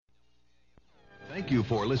Thank you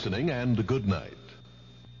for listening and good night.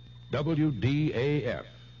 WDAF,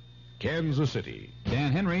 Kansas City.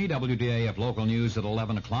 Dan Henry, WDAF Local News at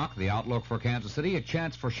 11 o'clock. The outlook for Kansas City, a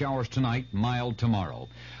chance for showers tonight, mild tomorrow.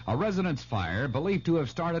 A residence fire, believed to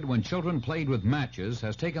have started when children played with matches,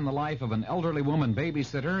 has taken the life of an elderly woman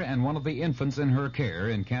babysitter and one of the infants in her care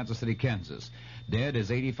in Kansas City, Kansas. Dead is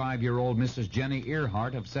 85-year-old Mrs. Jenny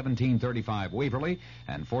Earhart of 1735 Waverly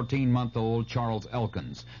and 14-month-old Charles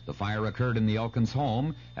Elkins. The fire occurred in the Elkins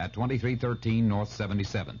home at 2313 North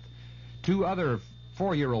 77th. Two other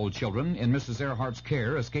 4-year-old children in Mrs. Earhart's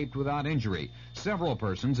care escaped without injury. Several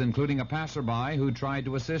persons, including a passerby who tried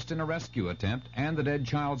to assist in a rescue attempt, and the dead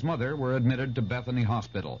child's mother, were admitted to Bethany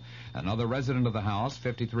Hospital. Another resident of the house,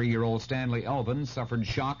 53-year-old Stanley Elvin, suffered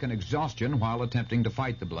shock and exhaustion while attempting to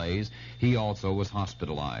fight the blaze. He also was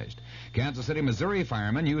hospitalized. Kansas City, Missouri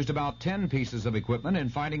firemen used about 10 pieces of equipment in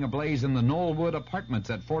fighting a blaze in the Knollwood Apartments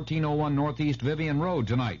at 1401 Northeast Vivian Road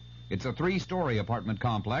tonight. It's a 3-story apartment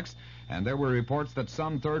complex, and there were reports that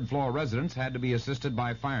some third-floor residents had to be assisted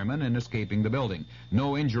by firemen in escaping the building.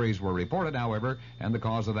 No injuries were reported, however, and the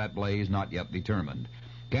cause of that blaze not yet determined.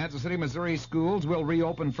 Kansas City, Missouri schools will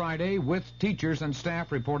reopen Friday with teachers and staff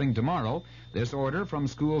reporting tomorrow. This order from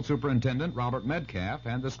School Superintendent Robert Metcalf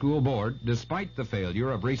and the school board, despite the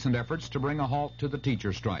failure of recent efforts to bring a halt to the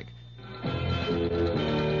teacher strike.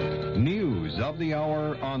 News of the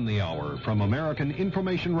hour on the hour from American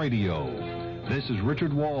Information Radio. This is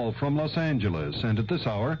Richard Wall from Los Angeles, and at this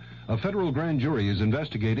hour, a federal grand jury is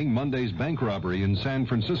investigating Monday's bank robbery in San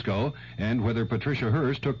Francisco and whether Patricia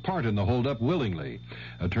Hearst took part in the holdup willingly.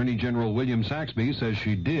 Attorney General William Saxby says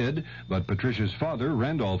she did, but Patricia's father,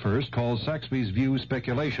 Randolph Hearst, calls Saxby's view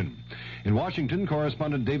speculation. In Washington,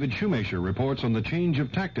 correspondent David Shoemaker reports on the change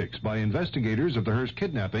of tactics by investigators of the Hearst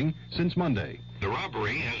kidnapping since Monday. The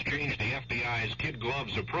robbery has changed the FBI's kid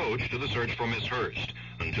gloves approach to the search for Miss Hearst.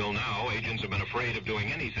 Until now, agents have been afraid of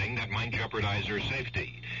doing anything that might jeopardize her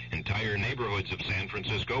safety. Entire neighborhoods of San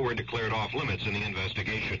Francisco were declared off limits in the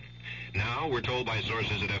investigation. Now, we're told by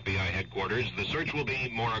sources at FBI headquarters, the search will be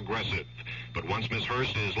more aggressive. But once Miss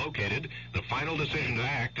Hearst is located, the final decision to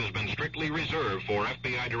act has been strictly reserved for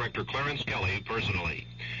FBI Director Clarence Kelly personally.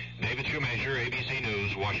 David Shoemaker, ABC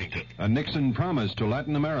News, Washington. A Nixon promise to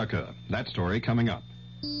Latin America. That story coming up.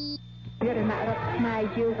 This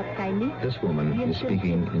woman is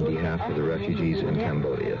speaking in behalf of the refugees in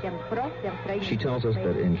Cambodia. She tells us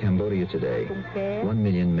that in Cambodia today, 1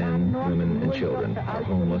 million men, women, and children are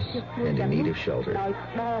homeless and in need of shelter.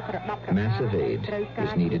 Massive aid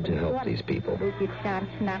is needed to help these people.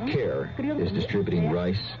 CARE is distributing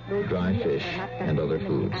rice, dry fish, and other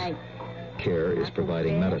foods. CARE is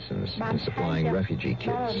providing medicines and supplying refugee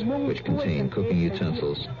kits, which contain cooking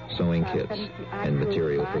utensils, sewing kits, and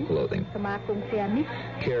material for clothing.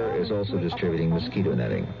 CARE is also distributing mosquito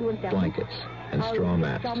netting, blankets, and straw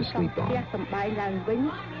mats to sleep on.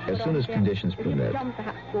 As soon as conditions permit,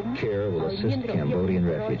 CARE will assist Cambodian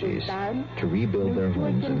refugees to rebuild their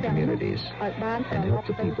homes and communities and help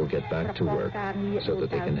the people get back to work so that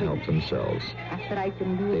they can help themselves.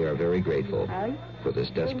 They are very grateful for this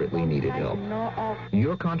desperately needed help.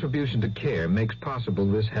 Your contribution to CARE makes possible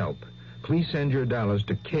this help. Please send your dollars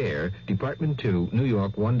to CARE, Department 2, New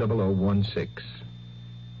York 10016.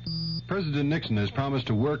 President Nixon has promised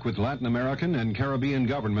to work with Latin American and Caribbean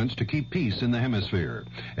governments to keep peace in the hemisphere.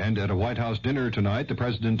 And at a White House dinner tonight, the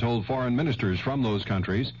president told foreign ministers from those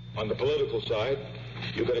countries, on the political side,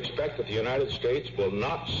 you can expect that the United States will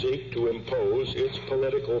not seek to impose its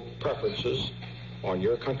political preferences on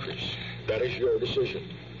your countries. That is your decision.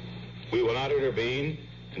 We will not intervene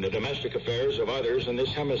in the domestic affairs of others in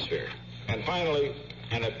this hemisphere. And finally,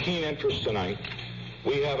 and of keen interest tonight,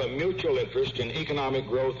 we have a mutual interest in economic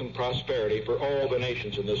growth and prosperity for all the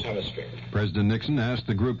nations in this hemisphere. President Nixon asked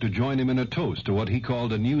the group to join him in a toast to what he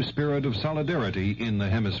called a new spirit of solidarity in the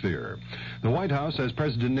hemisphere. The White House says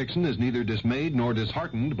President Nixon is neither dismayed nor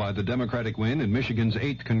disheartened by the Democratic win in Michigan's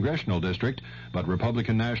 8th congressional district, but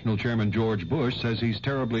Republican National Chairman George Bush says he's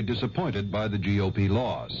terribly disappointed by the GOP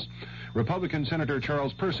loss. Republican Senator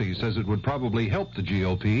Charles Percy says it would probably help the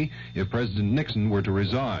GOP if President Nixon were to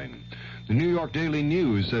resign. The New York Daily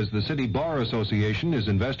News says the City Bar Association is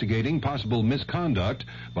investigating possible misconduct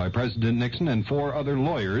by President Nixon and 4 other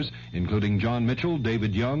lawyers, including John Mitchell,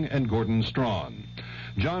 David Young, and Gordon Strawn.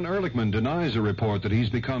 John Ehrlichman denies a report that he's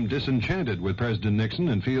become disenchanted with President Nixon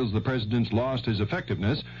and feels the president's lost his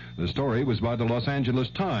effectiveness. The story was by the Los Angeles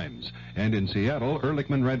Times. And in Seattle,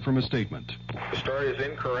 Ehrlichman read from a statement. The story is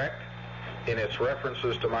incorrect in its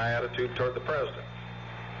references to my attitude toward the president.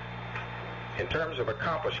 In terms of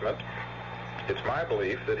accomplishment, it's my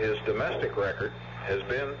belief that his domestic record has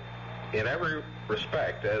been in every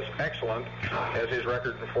respect as excellent as his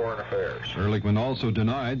record in foreign affairs. Ehrlichman also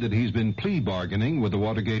denied that he's been plea bargaining with the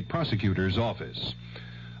Watergate prosecutor's office.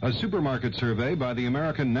 A supermarket survey by the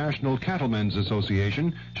American National Cattlemen's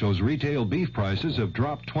Association shows retail beef prices have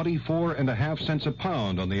dropped 24.5 cents a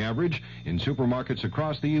pound on the average in supermarkets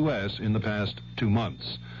across the U.S. in the past 2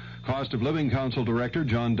 months. Cost of Living Council Director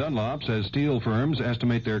John Dunlop says steel firms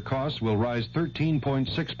estimate their costs will rise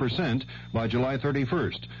 13.6% by July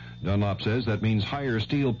 31st. Dunlop says that means higher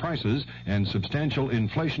steel prices and substantial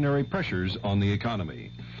inflationary pressures on the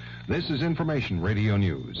economy. This is Information Radio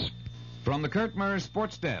News. From the Kurt Murray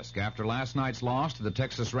Sports Desk, after last night's loss to the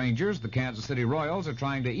Texas Rangers, the Kansas City Royals are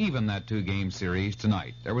trying to even that two-game series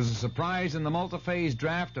tonight. There was a surprise in the multi-phase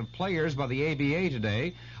draft of players by the ABA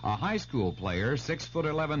today. A high school player,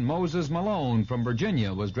 6'11" Moses Malone from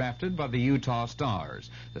Virginia, was drafted by the Utah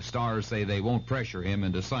Stars. The Stars say they won't pressure him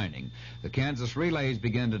into signing. The Kansas Relays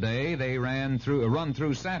begin today. They run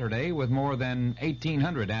through Saturday with more than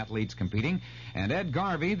 1,800 athletes competing. And Ed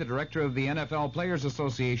Garvey, the director of the NFL Players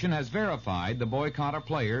Association, has verified the boycott of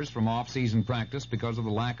players from off-season practice because of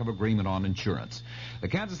the lack of agreement on insurance. The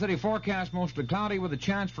Kansas City forecast mostly cloudy with a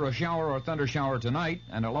chance for a shower or thunder shower tonight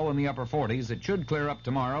and a low in the upper 40s. It should clear up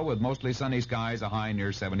tomorrow with mostly sunny skies, a high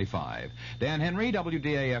near 75. Dan Henry,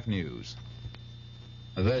 WDAF News.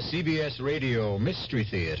 The CBS Radio Mystery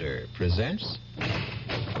Theater presents...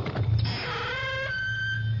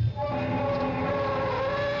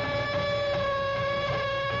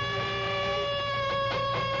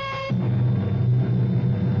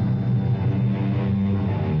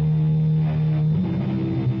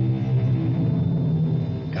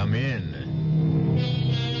 Come in.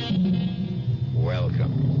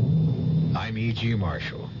 Welcome. I'm E.G.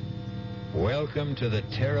 Marshall. Welcome to the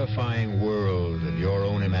terrifying world of your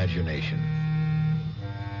own imagination.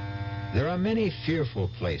 There are many fearful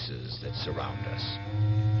places that surround us.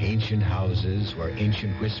 Ancient houses where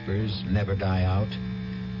ancient whispers never die out.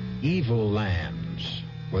 Evil lands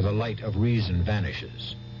where the light of reason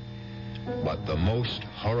vanishes. But the most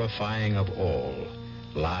horrifying of all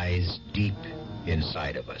lies deep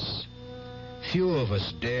inside of us. Few of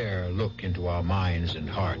us dare look into our minds and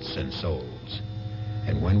hearts and souls.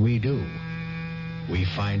 And when we do, we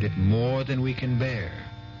find it more than we can bear.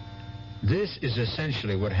 This is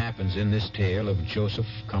essentially what happens in this tale of Joseph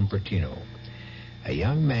Compertino, a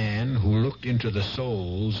young man who looked into the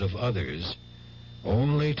souls of others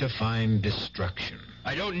only to find destruction.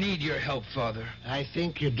 I don't need your help, Father. I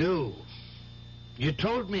think you do. You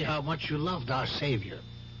told me how much you loved our Savior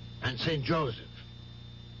and St. Joseph.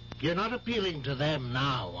 You're not appealing to them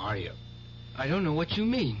now, are you? I don't know what you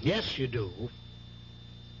mean. Yes, you do.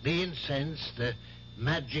 The incense, the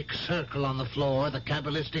magic circle on the floor, the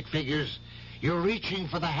Kabbalistic figures. You're reaching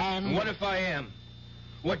for the hand. What if I am?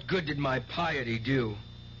 What good did my piety do?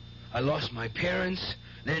 I lost my parents,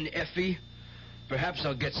 then Effie. Perhaps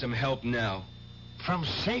I'll get some help now. From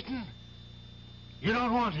Satan? You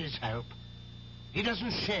don't want his help. He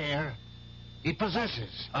doesn't share. He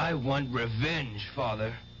possesses. I want revenge,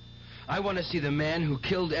 Father. I want to see the man who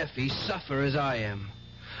killed Effie suffer as I am.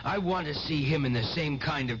 I want to see him in the same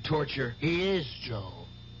kind of torture. He is, Joe.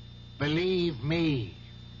 Believe me,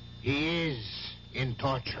 he is in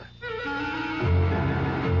torture.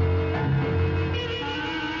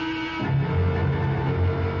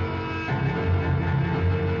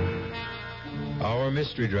 Our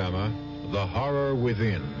mystery drama, The Horror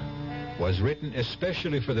Within, was written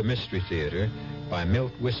especially for the Mystery Theater by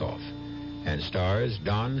Milt Wissoff and stars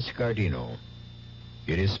Don Scardino.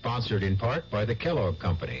 It is sponsored in part by the Kellogg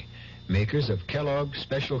Company, makers of Kellogg's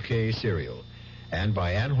Special K cereal, and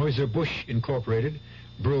by Anheuser-Busch Incorporated,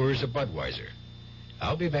 brewers of Budweiser.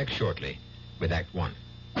 I'll be back shortly with Act One.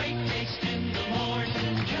 Great taste in the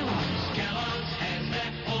morning, Kellogg's. Kellogg's has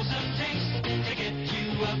that wholesome taste to get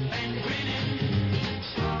you up and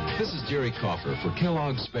grinning. This is Jerry Coffer for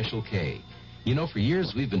Kellogg's Special K. You know, for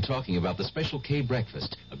years we've been talking about the Special K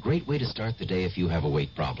breakfast, a great way to start the day if you have a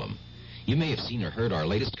weight problem. You may have seen or heard our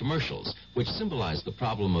latest commercials, which symbolize the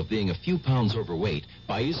problem of being a few pounds overweight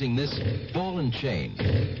by using this ball and chain.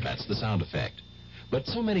 That's the sound effect. But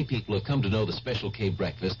so many people have come to know the Special K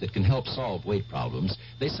breakfast that can help solve weight problems,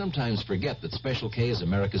 they sometimes forget that Special K is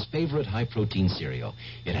America's favorite high-protein cereal.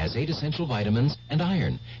 It has 8 essential vitamins and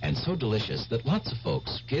iron, and so delicious that lots of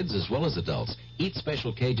folks, kids as well as adults, eat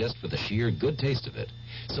Special K just for the sheer good taste of it.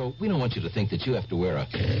 So we don't want you to think that you have to wear a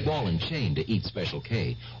ball and chain to eat Special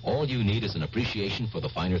K. All you need is an appreciation for the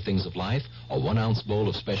finer things of life, a 1-ounce bowl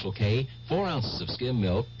of Special K, 4 ounces of skim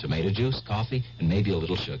milk, tomato juice, coffee, and maybe a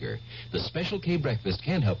little sugar. The Special K breakfast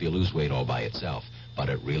can help you lose weight all by itself, but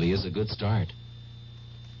it really is a good start.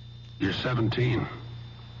 You're 17.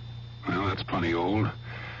 Well, that's plenty old.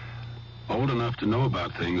 Old enough to know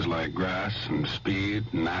about things like grass and speed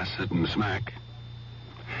and acid and smack.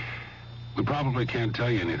 We probably can't tell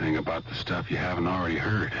you anything about the stuff you haven't already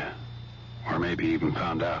heard, or maybe even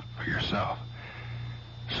found out for yourself.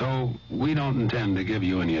 So we don't intend to give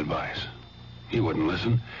you any advice. You wouldn't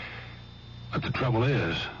listen. But the trouble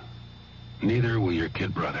is, neither will your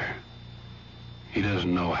kid brother. He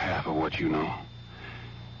doesn't know half of what you know.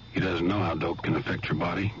 He doesn't know how dope can affect your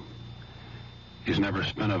body. He's never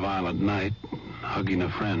spent a violent night hugging a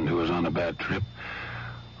friend who was on a bad trip,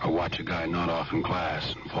 or watch a guy nod off in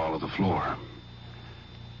class and fall to the floor.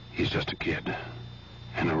 He's just a kid,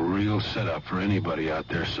 and a real setup for anybody out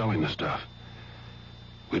there selling the stuff.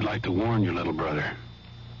 We'd like to warn your little brother.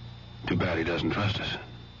 Too bad he doesn't trust us.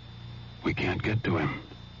 We can't get to him.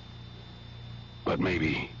 But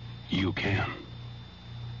maybe you can.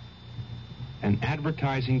 An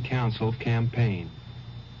Advertising Council campaign.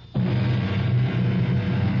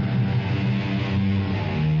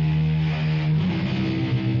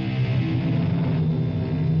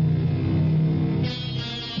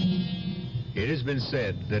 It has been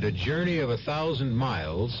said that a journey of 1,000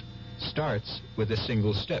 miles starts with a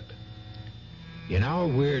single step. In our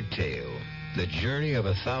weird tale, the journey of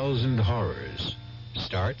 1,000 horrors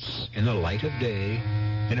starts in the light of day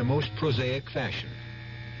in a most prosaic fashion.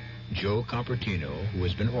 Joe Compertino, who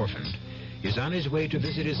has been orphaned, is on his way to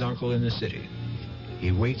visit his uncle in the city.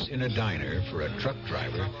 He waits in a diner for a truck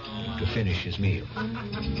driver to finish his meal.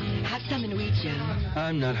 Have something to eat, Joe.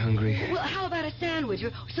 I'm not hungry. Well, how about a sandwich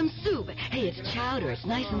or some soup? Hey, it's chowder. It's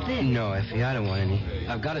nice and thin. No, Effie, I don't want any.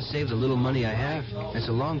 I've got to save the little money I have. It's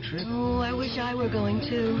a long trip. Oh, I wish I were going,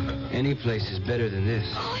 too. Any place is better than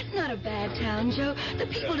this. Oh, it's not a bad town, Joe. The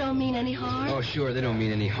people don't mean any harm. Oh, sure, they don't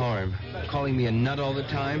mean any harm. Calling me a nut all the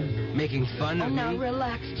time, making fun of me. Now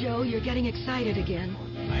relax, Joe. You're getting excited again.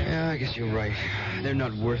 Yeah, I guess you're right. They're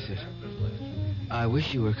not worth it. I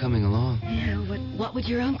wish you were coming along. Yeah, what would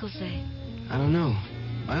your uncle say? I don't know.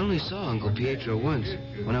 I only saw Uncle Pietro once,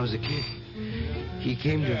 when I was a kid. He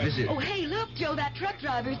came to visit. Oh, hey, look, Joe, that truck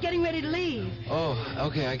driver's getting ready to leave. Oh,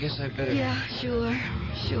 okay, I guess I better... Yeah, sure.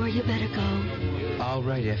 Sure, you better go. All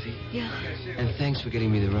right, Effie. Yeah. And thanks for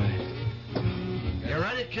getting me the ride. You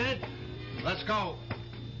ready, kid? Let's go.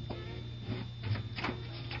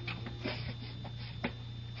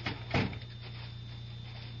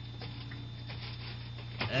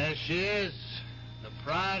 There she is, the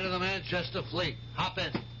pride of the Manchester fleet. Hop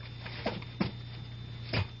in.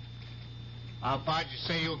 How far'd you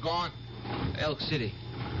say you were going? Elk City.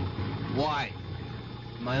 Why?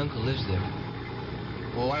 My uncle lives there.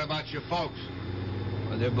 Well, what about your folks?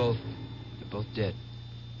 Well, they're both dead.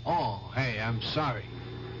 Oh, hey, I'm sorry.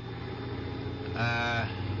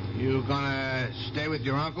 You gonna stay with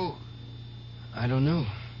your uncle? I don't know.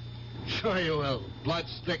 Sure you will.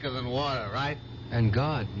 Blood's thicker than water, right? And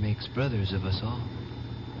God makes brothers of us all.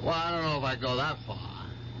 Well, I don't know if I go that far.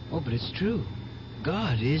 Oh, but it's true.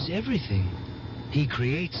 God is everything. He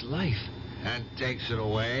creates life. And takes it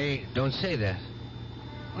away. Don't say that.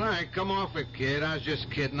 All right, come off it, kid. I was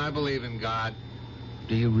just kidding. I believe in God.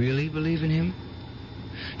 Do you really believe in him?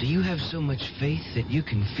 Do you have so much faith that you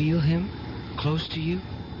can feel him close to you?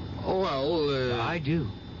 Oh, well, I do.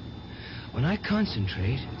 When I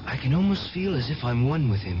concentrate, I can almost feel as if I'm one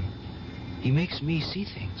with him. He makes me see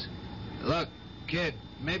things. Look, kid,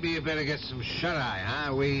 maybe you better get some shut-eye,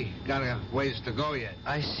 huh? We got a ways to go yet.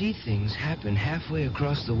 I see things happen halfway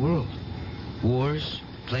across the world. Wars,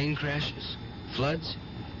 plane crashes, floods.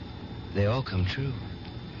 They all come true.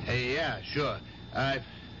 Hey, yeah, sure.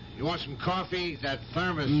 You want some coffee? That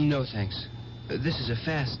thermos... No, thanks. This is a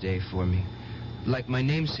fast day for me. Like my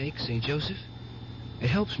namesake, St. Joseph. It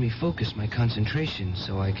helps me focus my concentration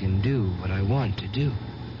so I can do what I want to do.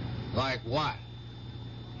 Like what?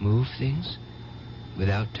 Move things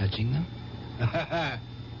without touching them.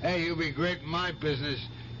 Hey, you'd be great in my business.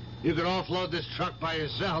 You could offload this truck by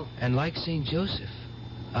yourself. And like St. Joseph,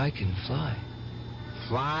 I can fly.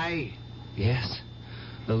 Fly? Yes.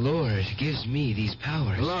 The Lord gives me these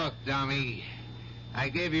powers. Look, dummy. I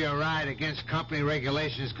gave you a ride against company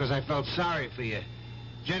regulations because I felt sorry for you.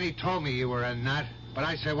 Jenny told me you were a nut, but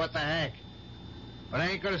I said, what the heck? But I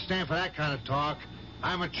ain't going to stand for that kind of talk.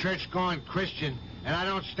 I'm a church-going Christian, and I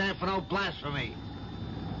don't stand for no blasphemy.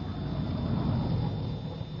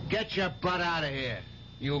 Get your butt out of here.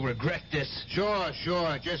 You'll regret this. Sure.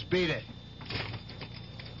 Just beat it.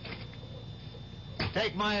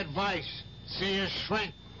 Take my advice. See you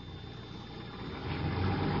shrink.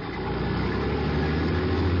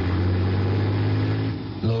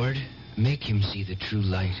 Lord, make him see the true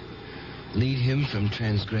light. Lead him from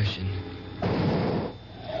transgression.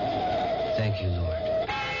 Thank you, Lord.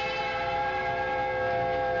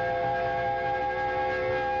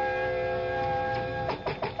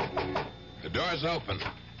 The door's open.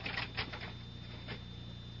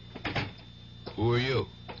 Who are you?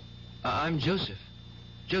 I'm Joseph.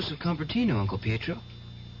 Joseph Compertino, Uncle Pietro.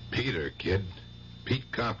 Peter, kid. Pete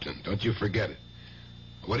Compton. Don't you forget it.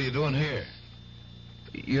 What are you doing here?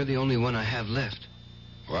 You're the only one I have left.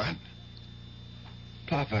 What?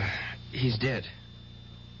 Papa, he's dead.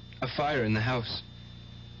 A fire in the house.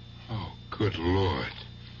 Oh, good Lord.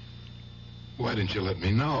 Why didn't you let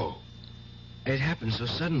me know? It happened so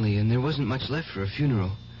suddenly, and there wasn't much left for a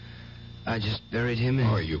funeral. I just buried him in...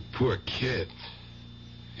 Oh, you poor kid.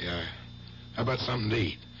 Yeah. How about something to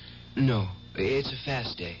eat? No, it's a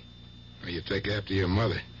fast day. Well, you take after your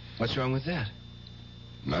mother. What's wrong with that?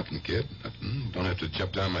 Nothing, kid. Nothing. Don't have to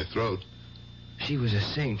jump down my throat. She was a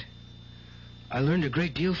saint. I learned a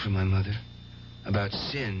great deal from my mother. About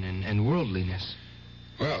sin and worldliness.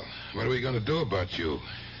 Well, what are we going to do about you?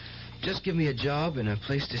 Just give me a job and a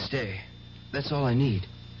place to stay. That's all I need.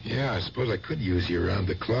 Yeah, I suppose I could use you around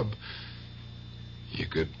the club. You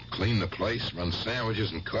could clean the place, run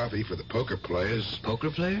sandwiches and coffee for the poker players. Poker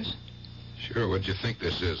players? Sure, what'd you think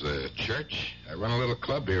this is, a church? I run a little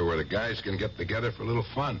club here where the guys can get together for a little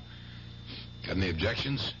fun. Got any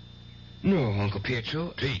objections? No, Uncle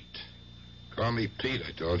Pietro. Pete. Call me Pete,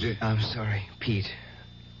 I told you. I'm sorry, Pete.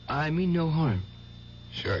 I mean no harm.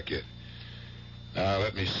 Sure, kid. Now,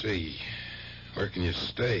 let me see. Where can you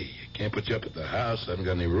stay? Can't put you up at the house. I haven't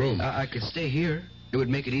got any room. I could stay here. It would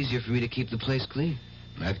make it easier for me to keep the place clean.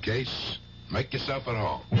 In that case, make yourself at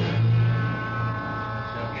home.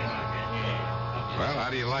 Well, how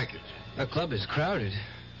do you like it? The club is crowded.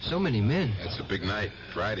 So many men. It's a big night.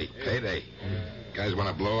 Friday. Payday. Guys want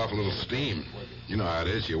to blow off a little steam. You know how it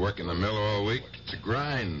is. You work in the mill all week. It's a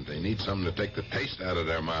grind. They need something to take the taste out of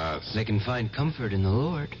their mouths. They can find comfort in the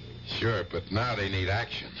Lord. Sure, but now they need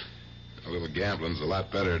action. A little gambling's a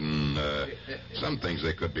lot better than some things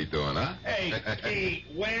they could be doing, huh? Hey, Pete,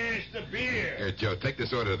 where's the beer? Here, Joe, take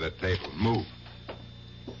this order to the table. Move.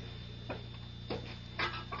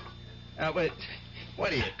 But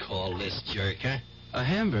what do you call this jerk, huh? A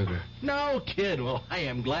hamburger. No, kid. Well, I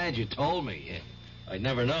am glad you told me. I'd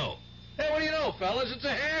never know. Hey, what do you know, fellas? It's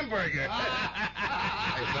a hamburger.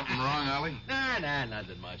 Hey, something wrong, Ollie? Nah,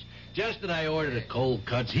 nothing much. Just that I ordered a cold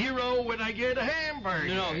cuts hero when I get a hamburger.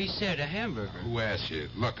 No, he said a hamburger. Who asked you?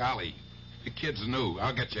 Look, Ollie, the kid's new.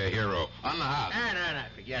 I'll get you a hero. On the house. Nah.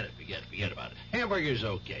 Forget about it. Hamburger's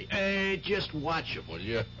okay. Hey, just watch him, will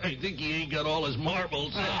you? I think he ain't got all his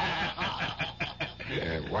marbles.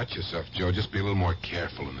 Yeah, watch yourself, Joe. Just be a little more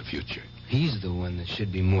careful in the future. He's the one that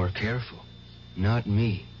should be more careful, not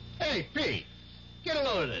me. Hey, Pete, get a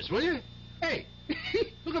load of this, will you? Hey,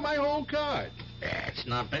 look at my whole card. That's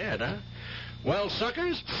not bad, huh? Well,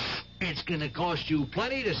 suckers, it's going to cost you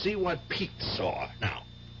plenty to see what Pete saw. Now,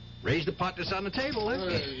 raise the pot that's on the table,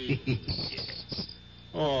 eh?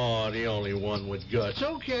 Oh, the only one with guts.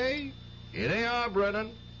 Okay. Here they are,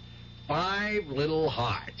 Brennan. 5 little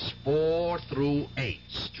hearts, 4 through 8.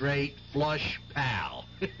 Straight, flush, pal.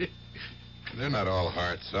 They're not all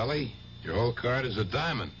hearts, Ollie. Your whole card is a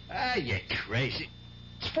diamond. Ah, you crazy.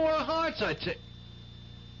 It's 4 hearts, I tell.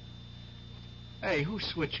 Hey, who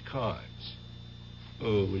switched cards?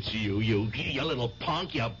 Oh, it's you little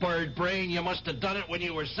punk, you bird brain. You must have done it when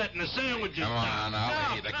you were setting the sandwiches. Come on,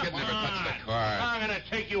 Ollie. The kid never touched the card. I'm going to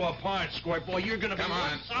take you apart, Squirt Boy. You're going to be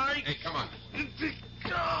sorry. Hey, come on.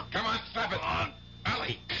 Come on, stop it.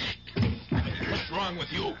 Ollie. What's wrong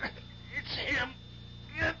with you? It's him.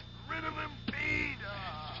 Get rid of him, Pete.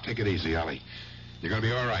 Take it easy, Ollie. You're going to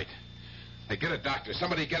be all right. Hey, get a doctor.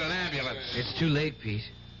 Somebody get an ambulance. It's too late, Pete.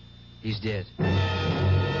 He's dead. I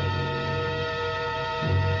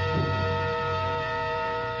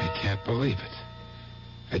can't believe it.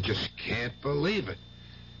 I just can't believe it.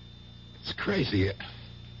 It's crazy.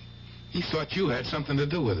 He thought you had something to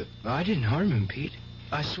do with it. I didn't harm him, Pete.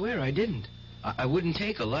 I swear I didn't. I wouldn't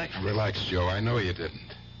take a life. Relax, Joe. I know you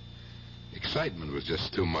didn't. Excitement was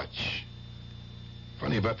just too much.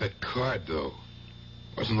 Funny about that card, though.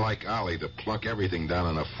 Wasn't like Ollie to plunk everything down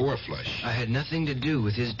on a 4 flush. I had nothing to do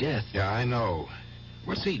with his death. Yeah, I know.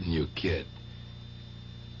 What's eating you, kid?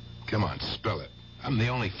 Come on, spill it. I'm the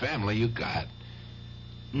only family you got.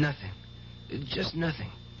 Nothing. Just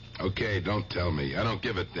nothing. Okay, don't tell me. I don't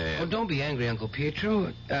give a damn. Oh, don't be angry, Uncle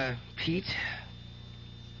Pietro. Pete,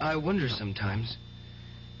 I wonder sometimes.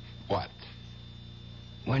 What?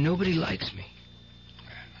 Why nobody likes me.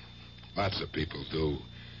 Lots of people do.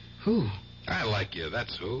 Who? I like you,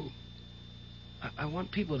 that's who. I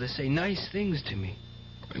want people to say nice things to me.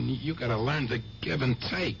 And you gotta learn to give and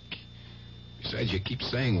take. Besides, you keep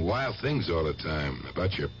saying wild things all the time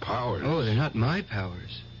about your powers. Oh, they're not my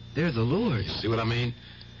powers. They're the Lord's. You see what I mean?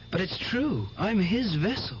 But it's true. I'm his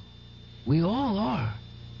vessel. We all are.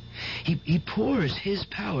 He pours his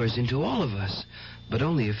powers into all of us, but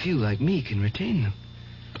only a few like me can retain them.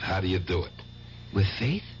 But how do you do it? With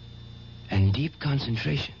faith and deep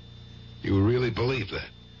concentration. You really believe that?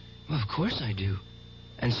 Well, of course I do.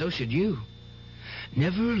 And so should you.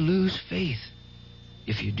 Never lose faith.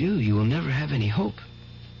 If you do, you will never have any hope.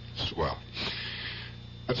 Swell.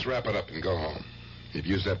 Let's wrap it up and go home. You've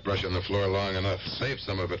used that brush on the floor long enough. Save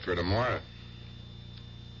some of it for tomorrow.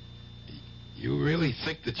 You really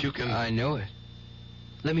think that you can... I know it.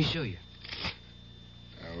 Let me show you.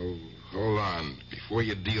 Oh, hold on. Before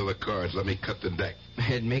you deal the cards, let me cut the deck.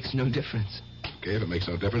 It makes no difference. Okay, if it makes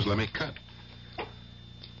no difference, let me cut.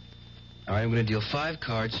 All right, I'm going to deal 5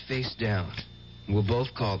 cards face down. We'll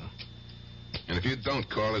both call them. And if you don't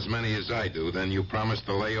call as many as I do, then you promise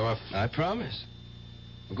to lay off? I promise.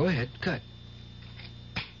 Well, go ahead, cut.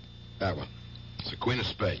 That one. It's the Queen of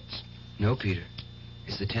Spades. No, Peter.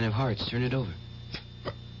 It's the 10 of Hearts. Turn it over.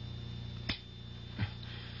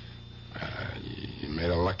 You made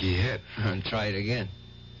a lucky hit. Try it again.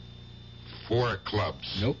 4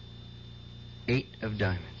 clubs. Nope. 8 of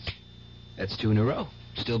diamonds. That's 2 in a row.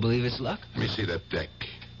 Still believe it's luck? Let me see that deck.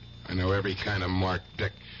 I know every kind of marked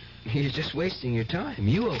deck. You're just wasting your time.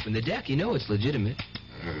 You open the deck. You know it's legitimate.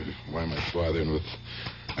 Why am I bothering with...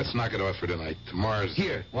 Let's knock it off for tonight. Tomorrow's...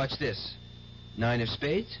 Here, watch this. 9 of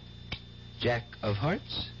spades, Jack of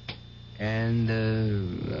hearts, and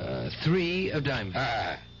 3 of diamonds.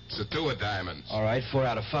 It's a 2 of diamonds. All right, 4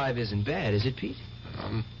 out of 5 isn't bad, is it, Pete?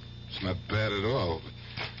 It's not bad at all.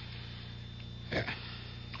 Yeah.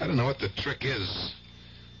 I don't know what the trick is,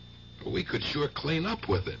 but we could sure clean up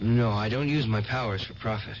with it. No, I don't use my powers for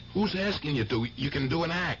profit. Who's asking you to? You can do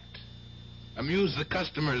an act. Amuse the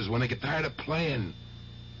customers when they get tired of playing.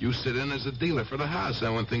 You sit in as a dealer for the house,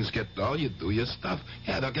 and when things get dull, you do your stuff.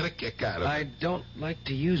 Yeah, they'll get a kick out of it. I don't like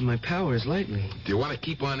to use my powers lightly. Do you want to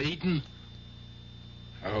keep on eating?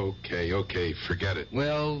 Okay, forget it.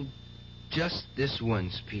 Well, just this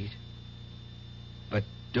once, Pete. But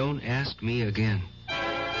don't ask me again.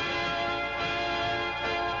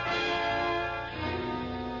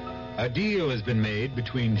 A deal has been made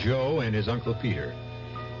between Joe and his Uncle Peter.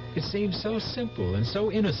 It seems so simple and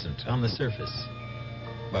so innocent on the surface.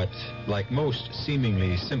 But like most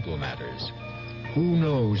seemingly simple matters, who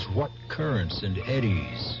knows what currents and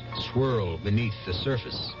eddies swirl beneath the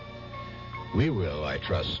surface? We will, I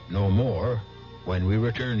trust, know more when we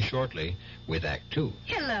return shortly with Act 2.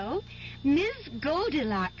 Hello, Ms.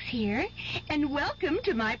 Goldilocks here, and welcome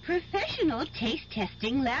to my professional taste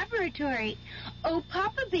testing laboratory. Oh,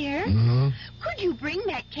 Papa Bear, could you bring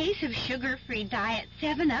that case of sugar-free Diet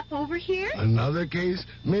 7-Up over here? Another case?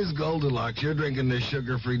 Miss Goldilocks, you're drinking this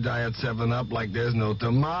sugar-free Diet 7-Up like there's no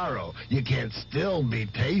tomorrow. You can't still be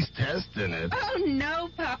taste testing it. Oh, no,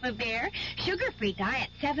 Papa Bear. Sugar-free Diet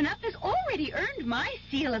 7-Up has already earned my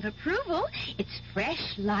seal of approval. It's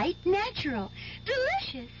fresh, light, natural,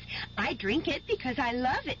 delicious. I drink it because I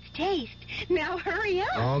love its taste. Now hurry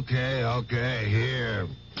up. Okay, here.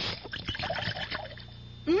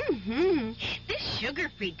 This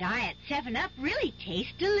sugar-free Diet 7-Up really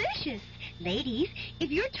tastes delicious. Ladies,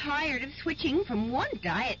 if you're tired of switching from one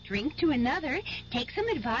diet drink to another, take some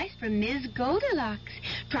advice from Ms. Goldilocks.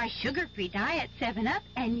 Try sugar-free Diet 7-Up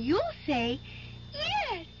and you'll say,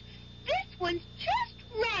 yes, this one's just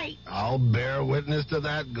right. I'll bear witness to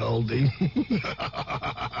that, Goldie.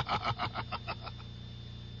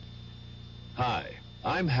 Hi,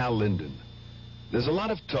 I'm Hal Linden. There's a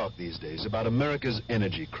lot of talk these days about America's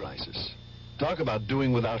energy crisis. Talk about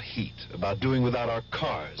doing without heat, about doing without our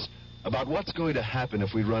cars, about what's going to happen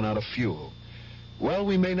if we run out of fuel. Well,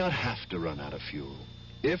 we may not have to run out of fuel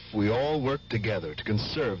if we all work together to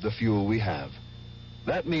conserve the fuel we have.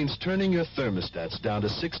 That means turning your thermostats down to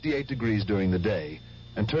 68 degrees during the day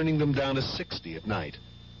and turning them down to 60 at night.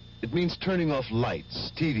 It means turning off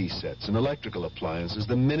lights, TV sets, and electrical appliances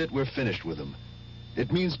the minute we're finished with them.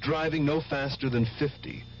 It means driving no faster than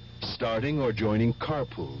 50, starting or joining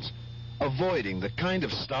carpools, avoiding the kind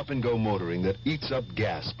of stop-and-go motoring that eats up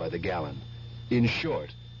gas by the gallon. In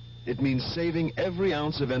short, it means saving every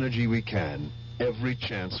ounce of energy we can, every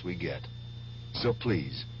chance we get. So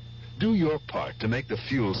please, do your part to make the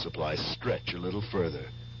fuel supply stretch a little further.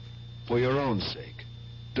 For your own sake,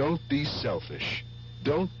 don't be selfish.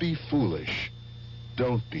 Don't be foolish.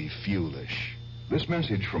 Don't be fuelish. This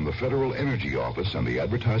message from the Federal Energy Office and the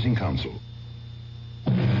Advertising Council.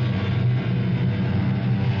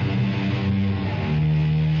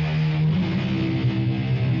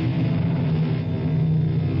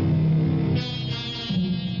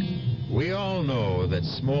 that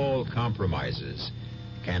small compromises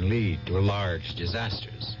can lead to large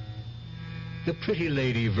disasters. The pretty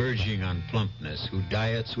lady verging on plumpness who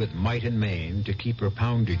diets with might and main to keep her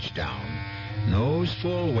poundage down knows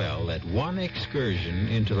full well that one excursion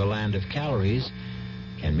into the land of calories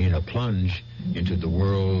can mean a plunge into the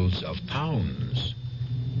worlds of pounds.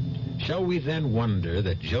 Shall we then wonder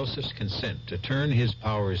that Joseph's consent to turn his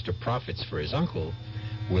powers to profits for his uncle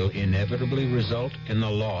will inevitably result in the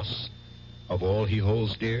loss of all he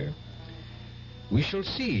holds dear? We shall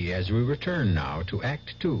see as we return now to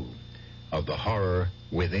Act 2 of The Horror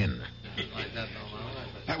Within.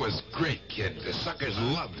 That was great, kid. The suckers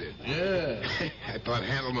loved it. Yeah. I thought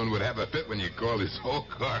Handelman would have a fit when you called his whole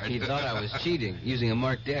card. He thought I was cheating, using a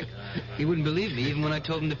marked deck. He wouldn't believe me even when I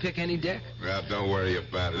told him to pick any deck. Well, don't worry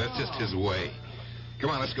about it. That's just his way. Come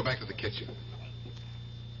on, let's go back to the kitchen.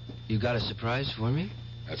 You got a surprise for me?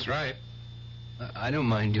 That's right. I don't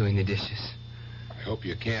mind doing the dishes. I hope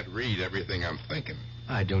you can't read everything I'm thinking.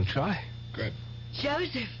 I don't try. Good.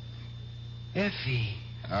 Joseph. Effie.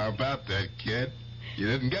 How about that, kid? You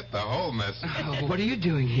didn't get the whole message. Oh, what are you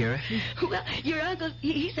doing here, Effie? Well, your uncle,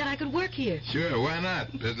 he said I could work here. Sure, why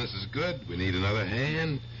not? Business is good. We need another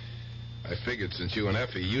hand. I figured since you and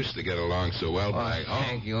Effie used to get along so well back home.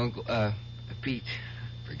 Thank you, Uncle. Pete.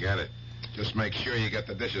 Forget it. Just make sure you get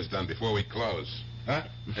the dishes done before we close. Huh?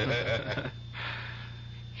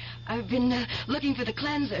 I've been looking for the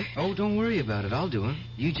cleanser. Oh, don't worry about it. I'll do him.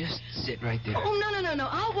 You just sit right there. Oh, no.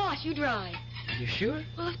 I'll wash. You dry. You sure?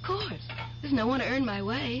 Well, of course. There's no one to earn my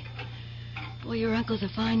way. Boy, your uncle's a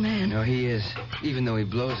fine man. No, he is. Even though he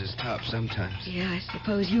blows his top sometimes. Yeah, I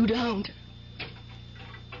suppose you don't.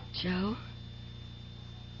 Joe?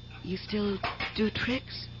 You still do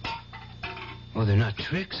tricks? Oh, they're not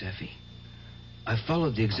tricks, Effie. I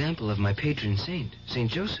followed the example of my patron saint, St.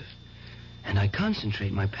 Joseph. And I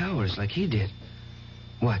concentrate my powers like he did.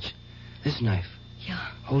 Watch. This knife. Yeah.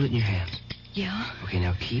 Hold it in your hands. Yeah? Okay,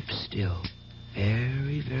 now keep still.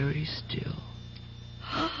 Very, very still.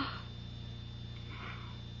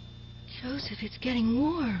 Joseph, it's getting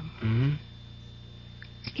warm. Mm-hmm.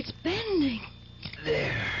 It's bending.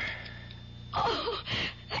 There. Oh,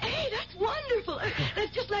 hey, that's wonderful.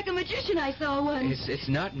 That's just like a magician I saw once. It's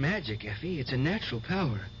not magic, Effie. It's a natural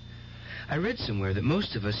power. I read somewhere that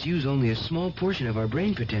most of us use only a small portion of our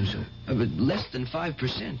brain potential, less than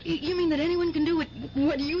 5%. You mean that anyone can do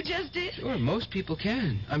what you just did? Sure, most people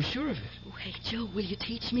can. I'm sure of it. Oh, hey, Joe, will you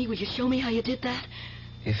teach me? Will you show me how you did that?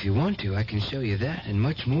 If you want to, I can show you that and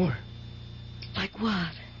much more. Like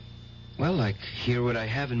what? Well, like hear what I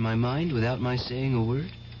have in my mind without my saying a word.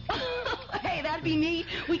 Hey, that'd be me.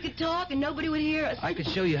 We could talk and nobody would hear us. I could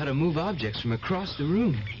show you how to move objects from across the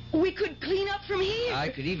room. We could clean up from here. I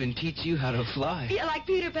could even teach you how to fly. Yeah, like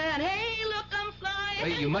Peter Pan. Hey, look, I'm flying.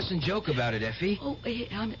 Wait, you mustn't joke about it, Effie. Oh, hey,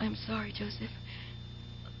 I'm sorry, Joseph.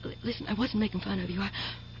 Listen, I wasn't making fun of you.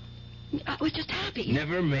 I was just happy.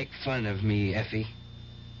 Never make fun of me, Effie.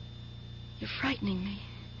 You're frightening me.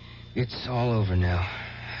 It's all over now.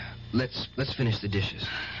 Let's finish the dishes.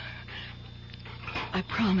 I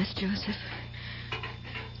promise, Joseph.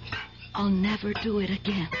 I'll never do it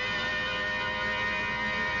again.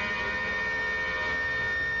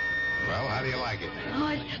 Well, how do you like it? Oh,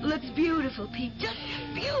 it looks beautiful, Pete. Just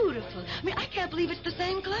beautiful. I mean, I can't believe it's the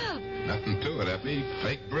same club. Nothing to it, Effie.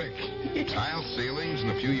 Fake brick. Tile ceilings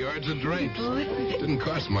and a few yards of drapes. Boy. Didn't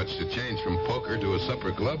cost much to change from poker to a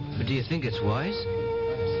supper club. But do you think it's wise?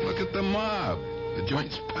 Look at the mob. The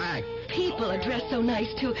joint's packed. People are dressed so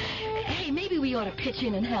nice, too. Hey, maybe we ought to pitch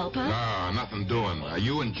in and help, huh? No, nothing doing.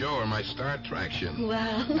 You and Joe are my star attraction.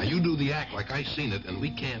 Well... Now, you do the act like I seen it, and we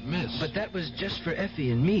can't miss. But that was just for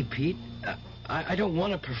Effie and me, Pete. I don't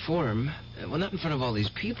want to perform. Well, not in front of all these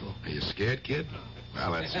people. Are you scared, kid?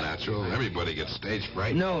 Well, that's natural. Everybody gets stage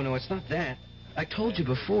fright. No, it's not that. I told you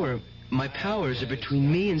before, my powers are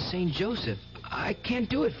between me and St. Joseph. I can't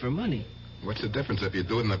do it for money. What's the difference if you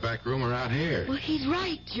do it in the back room or out here? Well, he's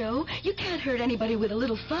right, Joe. You can't hurt anybody with a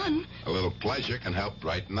little fun. A little pleasure can help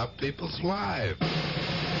brighten up people's lives.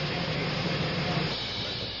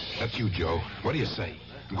 That's you, Joe. What do you say?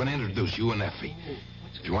 I'm going to introduce you and Effie.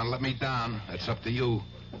 If you want to let me down, that's up to you.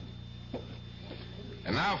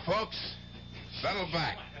 And now, folks, settle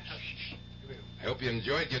back. I hope you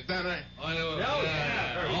enjoyed your dinner.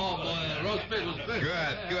 Oh, boy, the roast pig was big.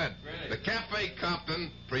 Good. The Cafe Compton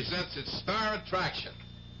presents its star attraction,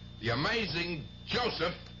 the amazing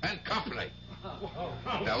Joseph and Company.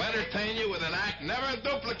 They'll entertain you with an act never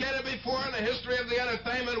duplicated before in the history of the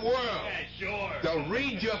entertainment world. Yeah, sure. They'll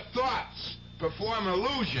read your thoughts, perform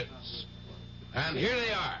illusions. And here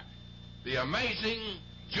they are, the amazing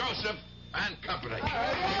Joseph and Company.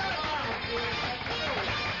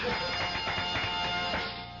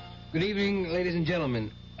 Good evening, ladies and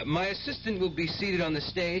gentlemen. My assistant will be seated on the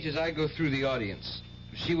stage as I go through the audience.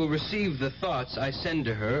 She will receive the thoughts I send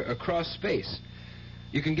to her across space.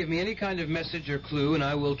 You can give me any kind of message or clue, and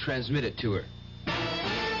I will transmit it to her.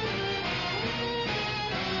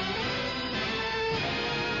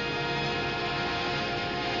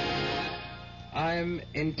 I'm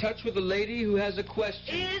in touch with a lady who has a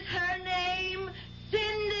question. Is her name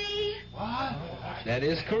Cindy? What? That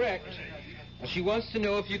is correct. She wants to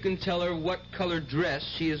know if you can tell her what colored dress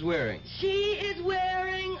she is wearing. She is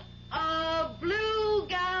wearing a blue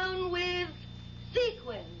gown with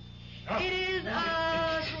sequins. It is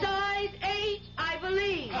a size 8, I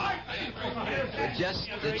believe.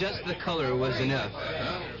 Just the color was enough.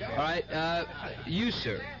 All right, you,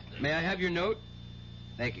 sir. May I have your note?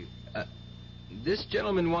 Thank you. This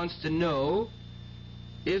gentleman wants to know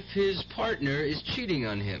if his partner is cheating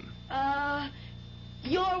on him.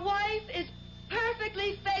 Your wife is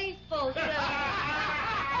perfectly faithful, sir.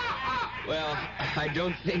 Well, I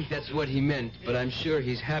don't think that's what he meant, but I'm sure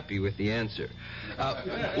he's happy with the answer.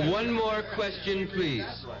 One more question, please.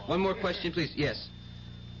 One more question, please. Yes.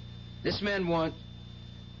 This man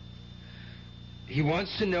he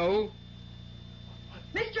wants to know...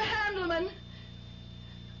 Mr. Handelman,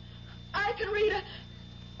 I can read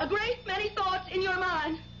a great many thoughts in your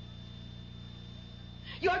mind.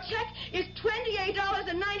 Your check is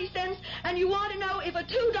 $28.90, and you want to know if a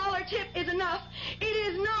 $2 tip is enough. It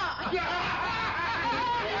is not.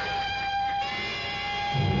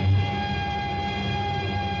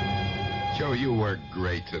 Joe, you worked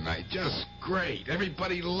great tonight. Just great.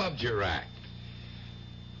 Everybody loved your act.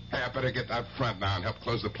 Hey, I better get out front now and help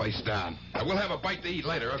close the place down. We'll have a bite to eat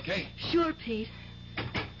later, okay? Sure, Pete.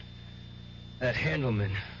 That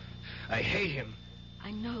Handelman. I hate him.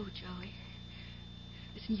 I know, Joey.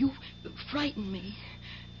 Listen, you frightened me.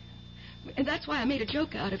 And that's why I made a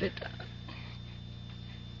joke out of it.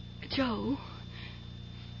 Joe,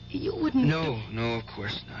 you wouldn't... No, of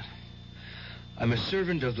course not. I'm a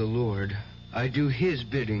servant of the Lord. I do His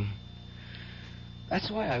bidding.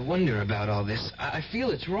 That's why I wonder about all this. I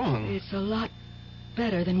feel it's wrong. It's a lot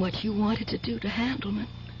better than what you wanted to do to Handelman.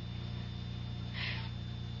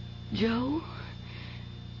 Joe,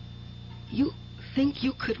 you think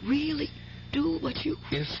you could really do what you...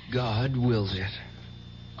 If God wills it.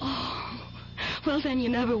 Oh, well, then you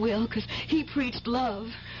never will, because He preached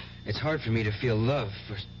love. It's hard for me to feel love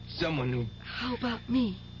for someone who... How about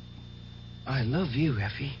me? I love you,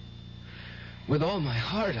 Effie. With all my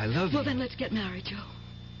heart, I love you. Well, then let's get married, Joe.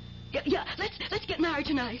 Yeah, let's get married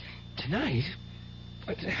tonight. Tonight?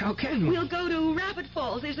 But how can we? We'll go to Rapid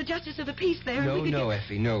Falls. There's the Justice of the Peace there. No,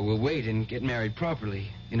 Effie, no. We'll wait and get married properly.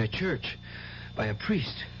 In a church. By a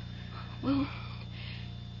priest. Well,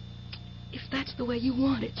 if that's the way you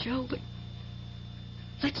want it, Joe, but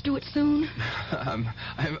let's do it soon. I'm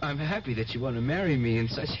happy that you want to marry me in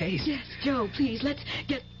such haste. Yes, Joe, please, let's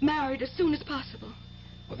get married as soon as possible.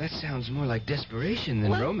 Well, that sounds more like desperation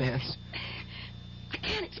than romance. I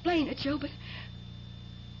can't explain it, Joe, but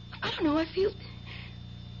I don't know, I feel...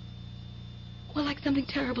 Well, like something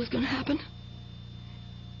terrible is going to happen.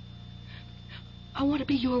 I want to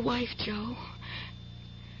be your wife, Joe.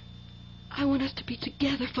 I want us to be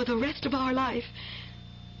together for the rest of our life.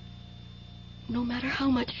 No matter how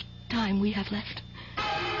much time we have left.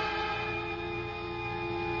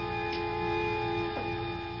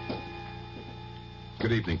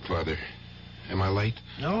 Good evening, Father. Am I late?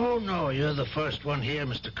 No, you're the first one here,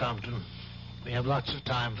 Mr. Compton. We have lots of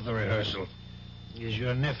time for the rehearsal. Is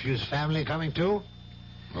your nephew's family coming too?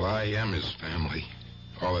 Well, I am his family.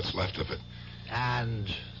 All that's left of it. And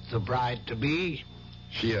the bride-to-be?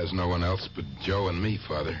 She has no one else but Joe and me,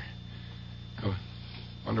 Father. I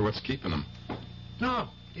wonder what's keeping them. No,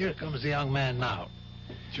 here comes the young man now.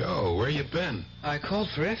 Joe, where you been? I called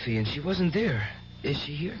for Effie, and she wasn't there. Is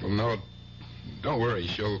she here? Well, no, don't worry.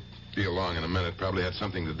 She'll be along in a minute. Probably had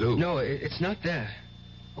something to do. No, it's not that.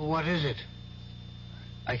 What is it?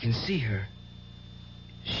 I can see her.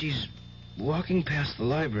 She's walking past the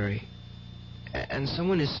library, and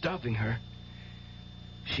someone is stopping her.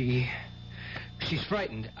 She's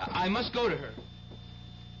frightened. I must go to her.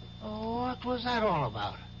 Oh, what was that all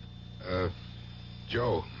about?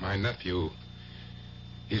 Joe, my nephew,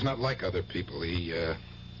 he's not like other people. He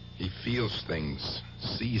feels things,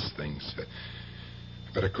 sees things.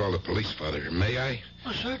 I better call the police, Father. May I?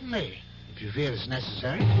 Oh, certainly, if you feel it's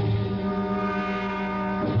necessary.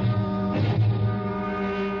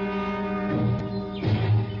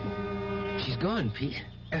 She's gone, Pete.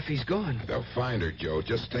 Effie's gone. They'll find her, Joe.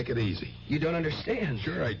 Just take it easy. You don't understand.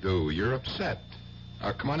 Sure I do. You're upset.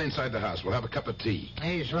 Come on inside the house. We'll have a cup of tea.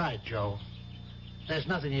 He's right, Joe. There's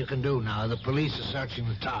nothing you can do now. The police are searching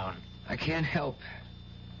the town. I can't help.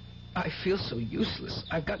 I feel so useless.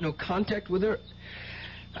 I've got no contact with her.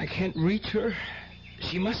 I can't reach her.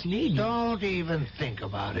 She must need me. Don't even think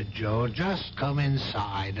about it, Joe. Just come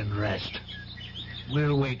inside and rest.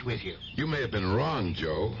 We'll wait with you. You may have been wrong,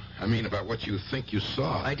 Joe. I mean, about what you think you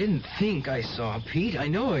saw. I didn't think I saw Pete. I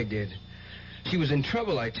know I did. She was in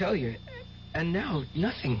trouble, I tell you. And now,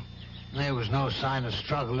 nothing. There was no sign of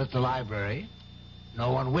struggle at the library.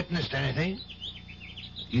 No one witnessed anything.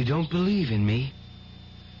 You don't believe in me?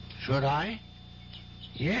 Should I?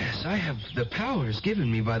 Yes, I have the powers given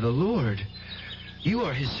me by the Lord. You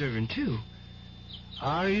are his servant, too.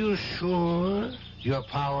 Are you sure your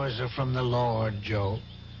powers are from the Lord, Joe?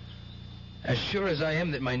 As sure as I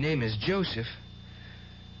am that my name is Joseph.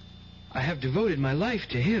 I have devoted my life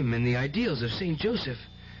to him and the ideals of St. Joseph.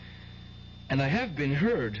 And I have been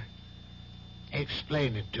heard.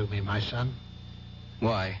 Explain it to me, my son.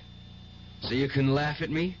 Why? So you can laugh at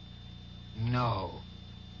me? No.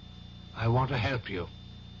 I want to help you.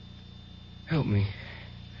 Help me?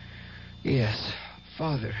 Yes.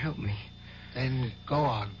 Father, help me. Then go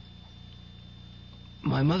on.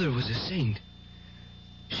 My mother was a saint.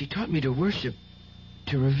 She taught me to worship,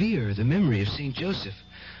 to revere the memory of St. Joseph,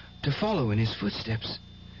 to follow in his footsteps.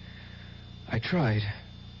 I tried.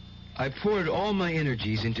 I poured all my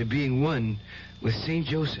energies into being one with St.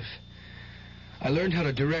 Joseph. I learned how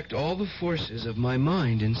to direct all the forces of my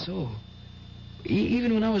mind and soul.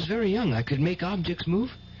 Even when I was very young, I could make objects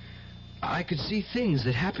move. I could see things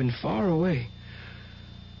that happened far away.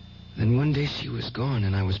 Then one day she was gone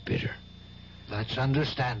and I was bitter. That's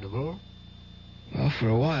understandable. Well, for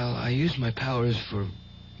a while, I used my powers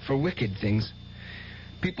for wicked things.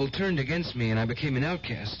 People turned against me and I became an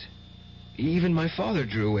outcast. Even my father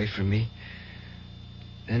drew away from me.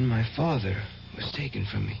 Then my father was taken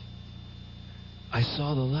from me. I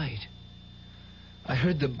saw the light. I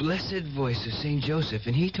heard the blessed voice of St. Joseph,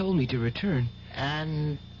 and he told me to return.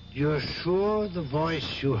 And you're sure the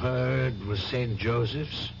voice you heard was St.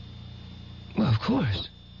 Joseph's? Well, of course.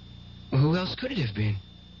 Well, who else could it have been?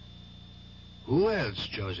 Who else,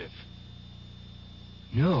 Joseph?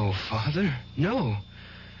 No, Father, no.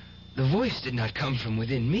 The voice did not come from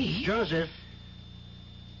within me. Joseph,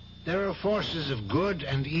 there are forces of good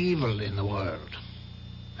and evil in the world.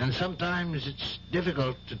 And sometimes it's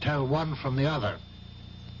difficult to tell one from the other.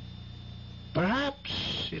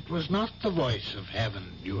 Perhaps it was not the voice of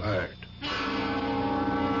heaven you heard.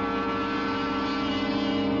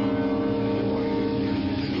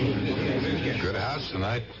 Good house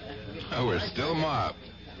tonight. Oh, we're still mobbed.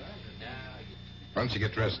 Why don't you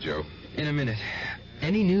get dressed, Joe? In a minute.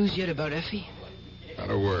 Any news yet about Effie? Not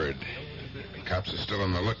a word. The cops are still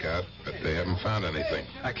on the lookout, but they haven't found anything.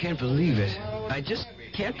 I can't believe it. I just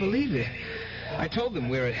can't believe it. I told them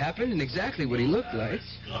where it happened and exactly what he looked like.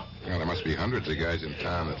 Well, there must be hundreds of guys in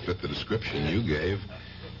town that fit the description you gave.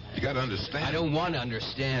 You got to understand. I don't want to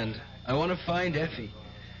understand. I want to find Effie.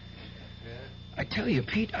 I tell you,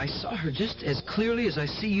 Pete, I saw her just as clearly as I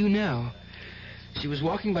see you now. She was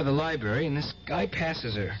walking by the library, and this guy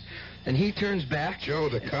passes her. Then he turns back. Joe,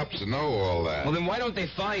 the cops know all that. Well, then why don't they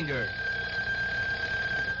find her?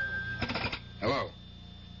 Hello.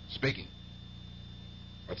 Speaking.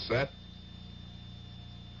 What's that?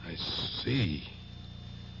 I see.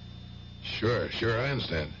 Sure, I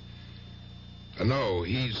understand. No,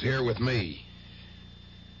 he's here with me.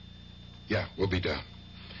 Yeah, we'll be down.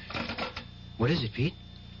 What is it, Pete?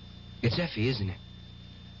 It's Effie, isn't it?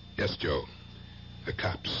 Yes, Joe. The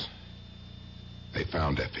cops. They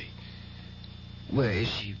found Effie. Well, is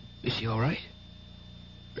she all right?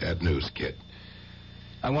 Bad news, kid.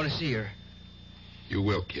 I want to see her. You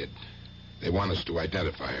will, kid. They want us to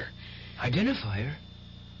identify her. Identify her?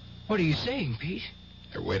 What are you saying, Pete?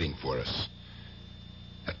 They're waiting for us.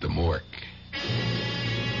 At the morgue.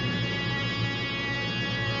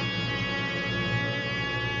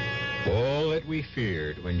 All that we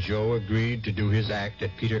feared when Joe agreed to do his act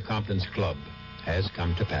at Peter Compton's club has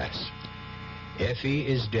come to pass. Effie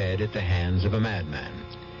is dead at the hands of a madman,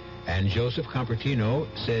 and Joseph Compertino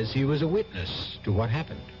says he was a witness to what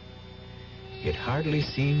happened. It hardly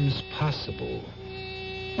seems possible.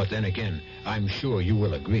 But then again, I'm sure you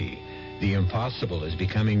will agree, the impossible is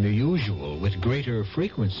becoming the usual with greater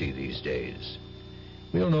frequency these days.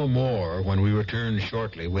 We'll know more when we return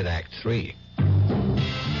shortly with Act 3.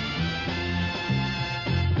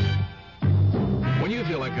 When you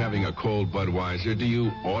feel like having a cold Budweiser, do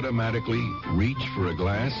you automatically reach for a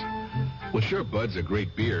glass? Well, sure, Bud's a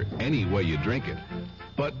great beer any way you drink it.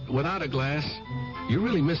 But without a glass, you're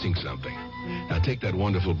really missing something. Now, take that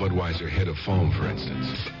wonderful Budweiser head of foam, for instance.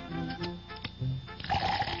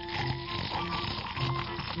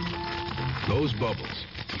 Those bubbles,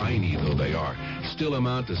 tiny though they are, still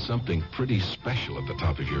amount to something pretty special at the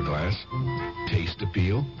top of your glass. Taste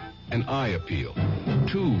appeal and eye appeal.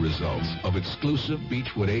 Two results of exclusive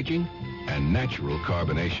beechwood aging and natural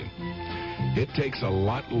carbonation. It takes a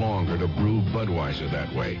lot longer to brew Budweiser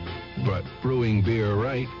that way, but brewing beer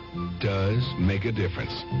right does make a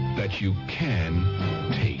difference that you can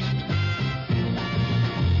taste.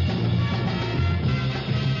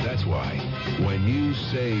 That's why when you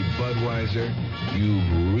say Budweiser,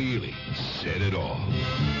 you've really said it all.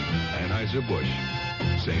 Anheuser-Busch,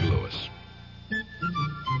 St. Louis.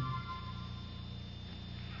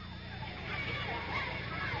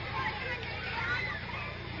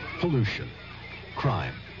 Pollution,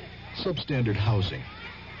 crime, substandard housing,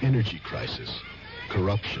 energy crisis,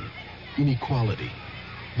 corruption, inequality,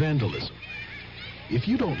 vandalism. If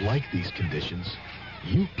you don't like these conditions,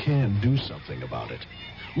 you can do something about it.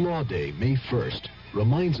 Law Day, May 1st,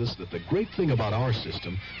 reminds us that the great thing about our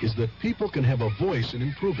system is that people can have a voice in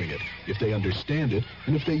improving it if they understand it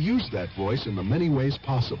and if they use that voice in the many ways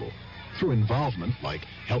possible. Through involvement like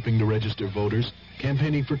helping to register voters,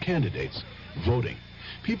 campaigning for candidates, voting.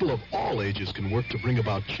 People of all ages can work to bring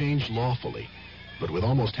about change lawfully. But with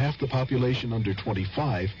almost half the population under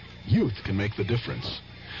 25, youth can make the difference.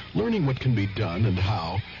 Learning what can be done and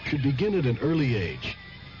how should begin at an early age.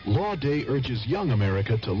 Law Day urges young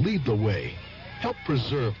America to lead the way. Help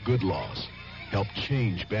preserve good laws. Help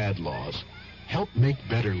change bad laws. Help make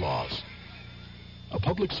better laws. A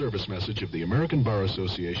public service message of the American Bar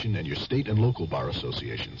Association and your state and local bar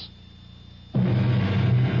associations.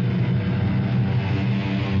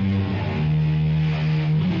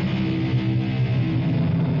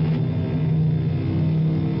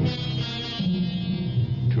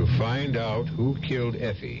 To find out who killed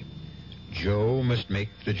Effie, Joe must make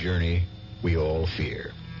the journey we all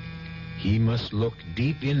fear. He must look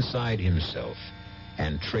deep inside himself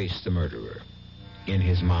and trace the murderer in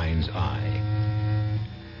his mind's eye.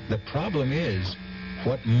 The problem is,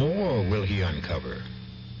 what more will he uncover?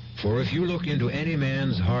 For if you look into any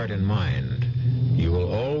man's heart and mind, you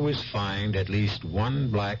will always find at least one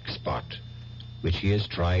black spot which he has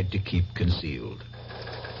tried to keep concealed.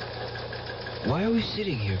 Why are we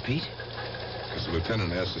sitting here, Pete? Because the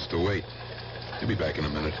lieutenant asked us to wait. He'll be back in a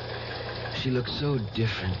minute. She looks so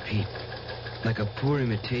different, Pete. Like a poor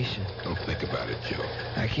imitation. Don't think about it, Joe.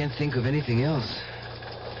 I can't think of anything else.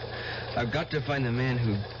 I've got to find the man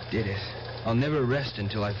who did it. I'll never rest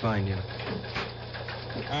until I find him.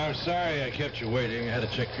 I'm sorry I kept you waiting. I had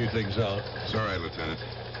to check a few things out. It's all right, Lieutenant.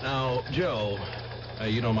 Now, Joe,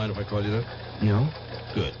 you don't mind if I call you that? No.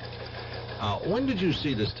 Good. When did you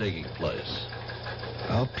see this taking place?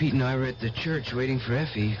 Well, Pete and I were at the church waiting for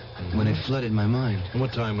Effie when it flooded my mind. And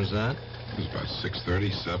what time was that? It was about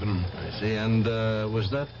 6:30, 7. I see. And was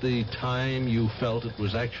that the time you felt it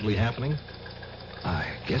was actually happening? I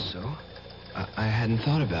guess so. I hadn't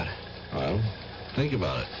thought about it. Well, think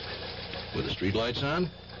about it. Were the streetlights on?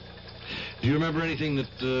 Do you remember anything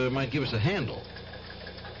that might give us a handle?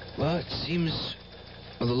 Well, it seems...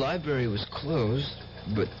 Well, the library was closed,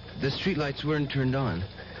 but the streetlights weren't turned on.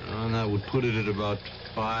 And that would put it at about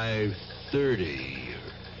 5:30.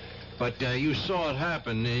 But you saw it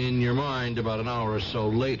happen in your mind about an hour or so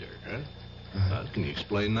later, huh? Can you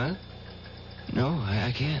explain that? No,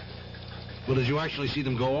 I can't. Well, did you actually see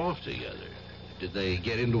them go off together? Did they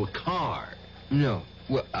get into a car? No.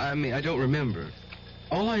 Well, I mean, I don't remember.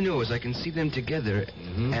 All I know is I can see them together,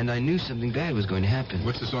 and I knew something bad was going to happen.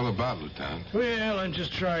 What's this all about, Lieutenant? Well, I'm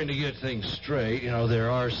just trying to get things straight. You know, there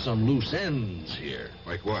are some loose ends here.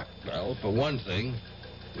 Like what? Well, for one thing,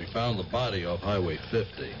 we found the body off Highway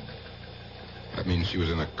 50. That means she was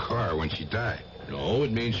in a car when she died. No,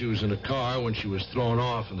 it means she was in a car when she was thrown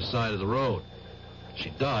off on the side of the road. She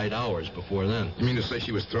died hours before then. You mean to say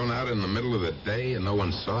she was thrown out in the middle of the day and no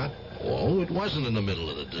one saw it? Oh, it wasn't in the middle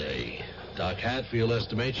of the day. Doc Hatfield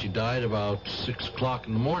estimates she died about 6 o'clock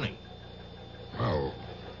in the morning. Well,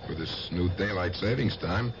 with this new daylight savings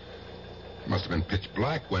time, it must have been pitch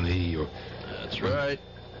black when he... That's right.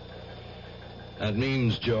 That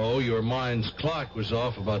means, Joe, your mind's clock was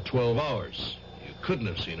off about 12 hours. You couldn't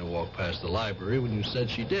have seen her walk past the library when you said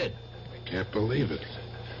she did. I can't believe it.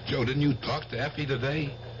 Joe, didn't you talk to Effie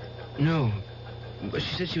today? No. But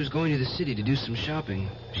she said she was going to the city to do some shopping.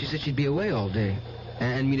 She said she'd be away all day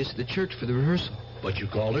and meet us at the church for the rehearsal. But you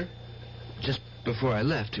called her? Just before I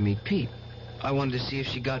left to meet Pete. I wanted to see if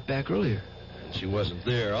she got back earlier. She wasn't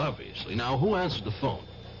there, obviously. Now, who answered the phone?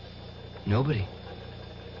 Nobody.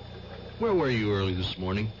 Where were you early this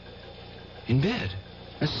morning? In bed.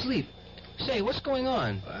 Asleep. Say, what's going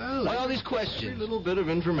on? Well, why all these questions? Every little bit of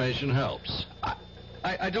information helps.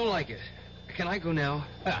 I don't like it. Can I go now?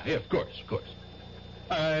 Yeah, of course, of course.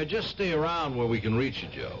 Just stay around where we can reach you,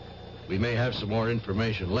 Joe. We may have some more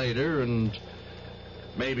information later, and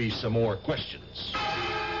maybe some more questions.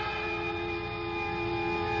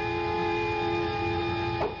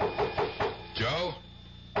 Joe?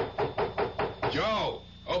 Joe,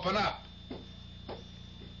 open up.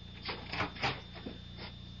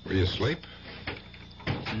 Were you asleep?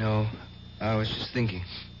 No, I was just thinking.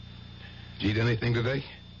 Did you eat anything today?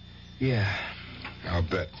 Yeah. I'll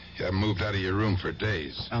bet. You haven't moved out of your room for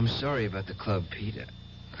days. I'm sorry about the club, Pete.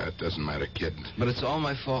 That doesn't matter, kid. But it's all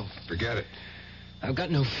my fault. Forget it. I've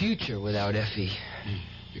got no future without Effie.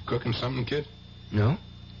 You cooking something, kid? No?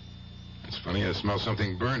 It's funny, I smell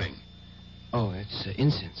something burning. Oh, it's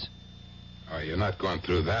incense. Oh, you're not going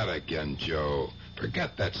through that again, Joe.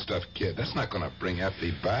 Forget that stuff, kid. That's not going to bring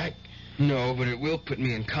Effie back. No, but it will put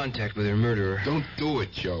me in contact with her murderer. Don't do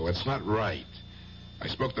it, Joe. It's not right. I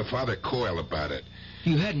spoke to Father Coyle about it.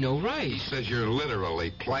 You had no right. He says you're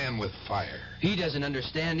literally playing with fire. He doesn't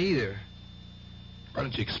understand either. Why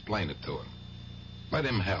don't you explain it to him? Let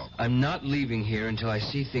him help. I'm not leaving here until I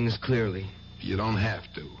see things clearly. You don't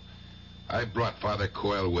have to. I brought Father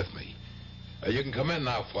Coyle with me. You can come in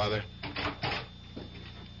now, Father.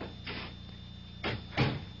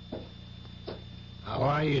 How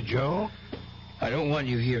are you, Joe? I don't want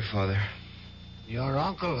you here, Father. Your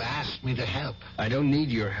uncle asked me to help. I don't need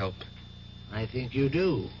your help. I think you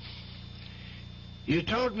do. You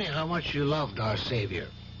told me how much you loved our Savior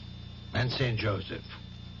and St. Joseph.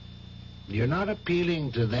 You're not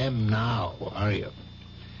appealing to them now, are you?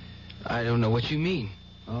 I don't know what you mean.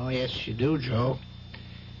 Oh, yes, you do, Joe.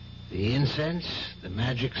 The incense, the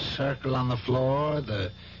magic circle on the floor,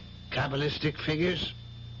 the Kabbalistic figures.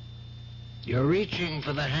 You're reaching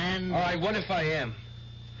for the hand... All right, what if I am?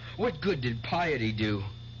 What good did piety do?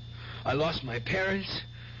 I lost my parents,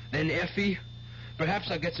 then Effie. Perhaps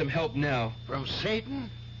I'll get some help now. From Satan?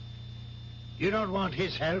 You don't want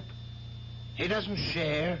his help? He doesn't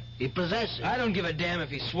share. He possesses. I don't give a damn if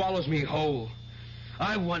he swallows me whole.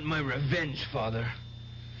 I want my revenge, Father.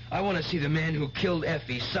 I want to see the man who killed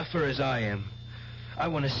Effie suffer as I am. I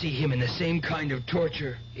want to see him in the same kind of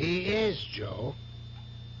torture. He is, Joe.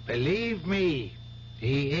 Believe me,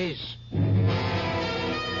 he is.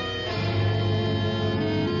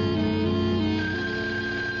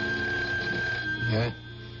 Yeah?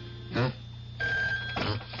 Huh?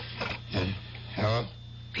 Hello?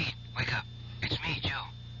 Pete, wake up. It's me, Joe.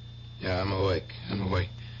 Yeah, I'm awake.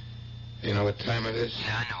 You know what time it is?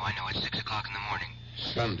 Yeah, I know. It's 6 o'clock in the morning.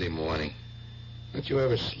 Sunday morning. Don't you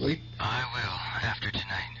ever sleep? I will, after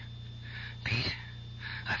tonight. Pete,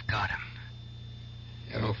 I've got him.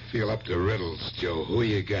 You don't feel up to riddles, Joe. Who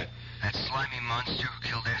you got? That slimy monster who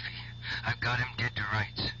killed Effie. I've got him dead to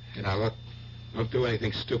rights. Now, look, don't do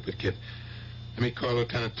anything stupid, kid. Let me call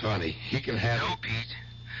Lieutenant Tawney. He can have No, him. Pete.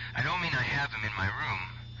 I don't mean I have him in my room.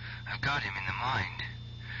 I've got him in the mind.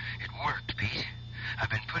 It worked, Pete. I've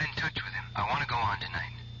been put in touch with him. I want to go on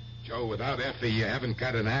tonight. Joe, without Effie, you haven't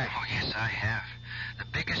got an act. Oh, yes, I have. The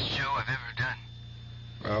biggest show I've ever done.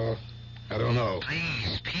 Well, I don't know.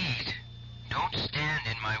 Please, Pete. Don't stand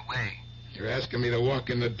in my way. You're asking me to walk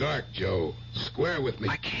in the dark, Joe. Square with me.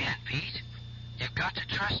 I can't, Pete. You've got to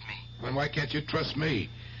trust me. Then why can't you trust me?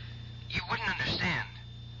 You wouldn't understand.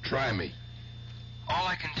 Try me. All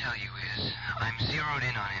I can tell you is I'm zeroed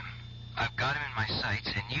in on him. I've got him in my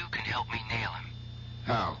sights, and you can help me nail him.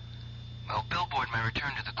 How? Well, billboard my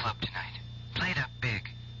return to the club tonight. Play it up big.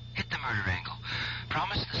 Hit the murder angle.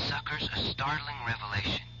 Promise the suckers a startling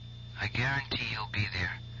revelation. I guarantee he'll be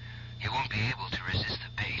there. He won't be able to resist the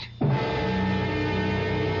bait.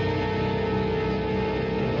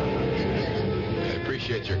 I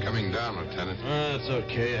appreciate your coming down, Lieutenant. That's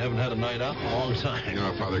okay. I haven't had a night out in a long time. You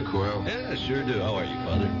know Father Coyle? Yeah, sure do. How are you,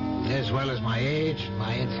 Father? As well as my age and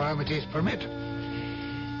my infirmities permit.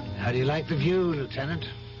 How do you like the view, Lieutenant?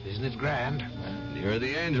 Isn't it grand? Nearer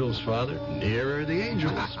the angels, Father. Nearer the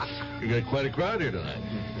angels. You got quite a crowd here tonight.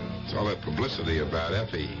 It's all that publicity about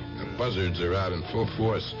Effie. The buzzards are out in full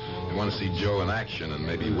force. They want to see Joe in action and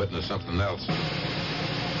maybe witness something else.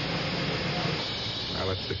 Now,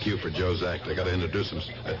 that's the cue for Joe's act. I got to introduce him.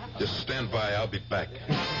 Just stand by. I'll be back.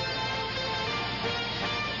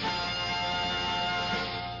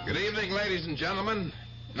 Good evening, ladies and gentlemen.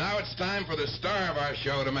 Now it's time for the star of our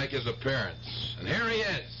show to make his appearance. And here he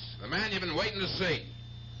is, the man you've been waiting to see.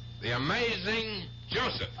 The amazing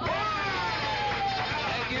Joseph.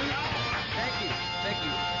 Thank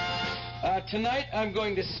you. Tonight I'm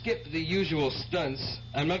going to skip the usual stunts.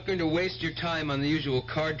 I'm not going to waste your time on the usual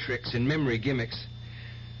card tricks and memory gimmicks.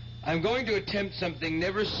 I'm going to attempt something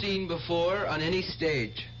never seen before on any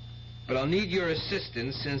stage. But I'll need your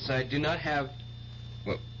assistance since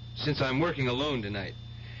since I'm working alone tonight.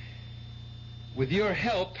 With your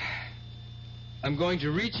help, I'm going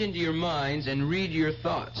to reach into your minds and read your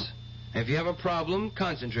thoughts. If you have a problem,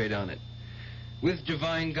 concentrate on it. With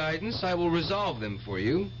divine guidance, I will resolve them for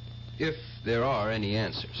you, if there are any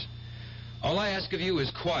answers. All I ask of you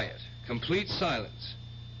is quiet, complete silence.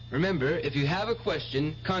 Remember, if you have a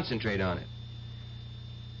question, concentrate on it.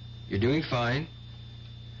 You're doing fine.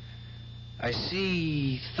 I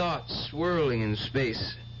see thoughts swirling in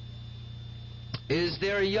space. Is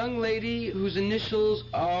there a young lady whose initials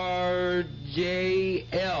are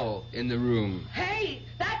JL in the room? Hey,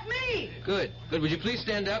 that's me! Good. Would you please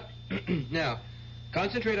stand up? Now,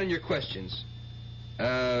 concentrate on your questions.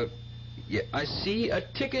 Yeah, I see a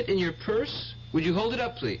ticket in your purse. Would you hold it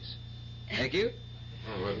up, please? Thank you.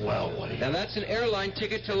 Well, now that's an airline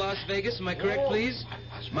ticket to Las Vegas. Am I correct, please?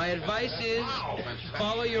 My advice is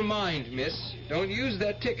follow your mind, miss. Don't use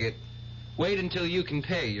that ticket. Wait until you can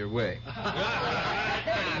pay your way.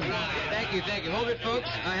 Thank you. Hold it, folks.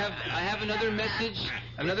 I have another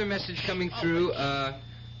message coming through.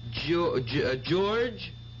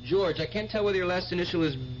 George, I can't tell whether your last initial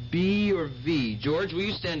is B or V. George, will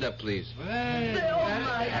you stand up, please? Well,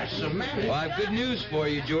 I have good news for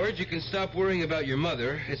you, George. You can stop worrying about your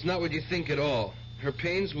mother. It's not what you think at all. Her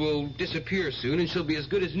pains will disappear soon, and she'll be as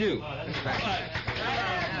good as new. Thank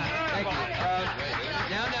you.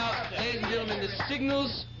 Now, ladies and gentlemen, the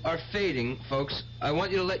signals are fading, folks. I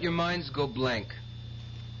want you to let your minds go blank.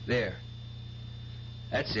 There.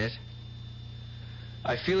 That's it.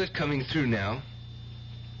 I feel it coming through now.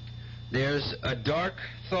 There's a dark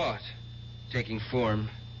thought taking form.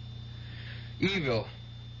 Evil.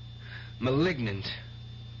 Malignant.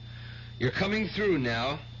 You're coming through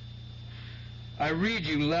now. I read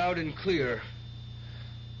you loud and clear.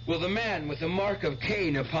 Will the man with the mark of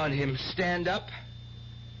Cain upon him stand up?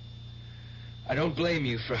 I don't blame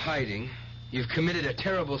you for hiding. You've committed a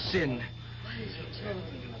terrible sin.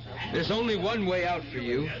 There's only one way out for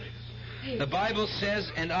you. The Bible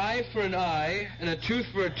says an eye for an eye and a tooth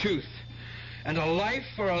for a tooth. And a life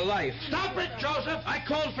for a life. Stop it, Joseph! I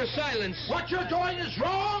called for silence. What you're doing is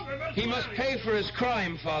wrong! He must pay for his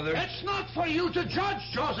crime, Father. It's not for you to judge,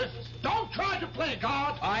 Joseph. Don't try to play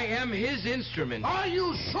God. I am his instrument. Are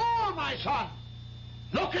you sure, my son?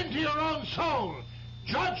 Look into your own soul.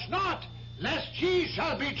 Judge not, lest ye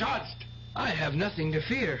shall be judged. I have nothing to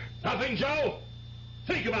fear. Nothing, Joe?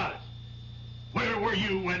 Think about it. Where were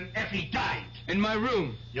you when Effie died? In my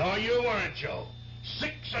room. No, you weren't, Joe.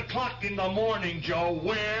 6 o'clock in the morning, Joe.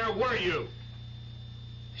 Where were you?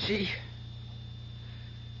 She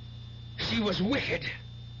was wicked.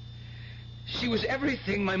 She was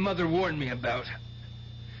everything my mother warned me about.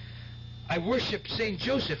 I worshipped St.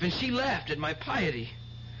 Joseph, and she laughed at my piety.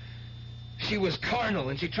 She was carnal,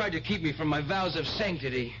 and she tried to keep me from my vows of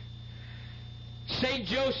sanctity. St.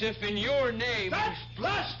 Joseph, in your name... That's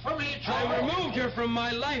blasphemy, Joe! I removed her from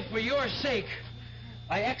my life for your sake.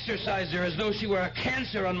 I exorcised her as though she were a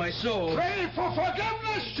cancer on my soul. Pray for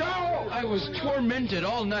forgiveness, Joe! I was tormented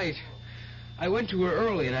all night. I went to her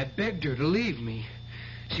early and I begged her to leave me.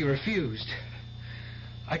 She refused.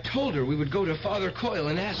 I told her we would go to Father Coyle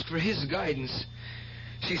and ask for his guidance.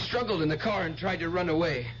 She struggled in the car and tried to run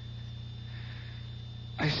away.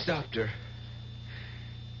 I stopped her.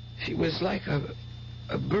 She was like a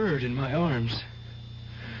bird in my arms.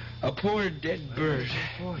 A poor dead bird.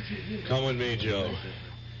 Come with me, Joe.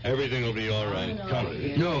 Everything will be all right. Come.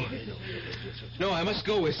 No, I must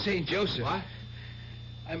go with St. Joseph. What?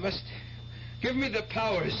 I must... Give me the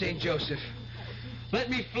power, St. Joseph.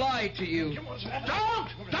 Let me fly to you.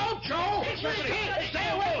 Don't, Joe! Stay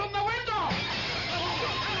away from the window!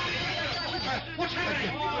 What's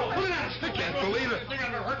happening? Look at that! I can't believe it.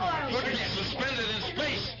 Look, he's suspended in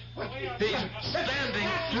space. He's standing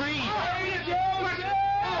free.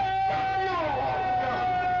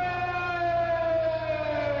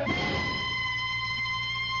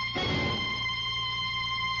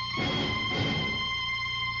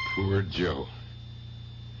 Poor Joe.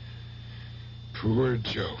 Poor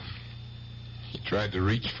Joe. He tried to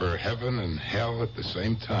reach for heaven and hell at the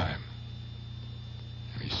same time.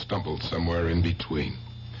 And he stumbled somewhere in between.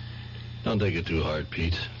 Don't take it too hard,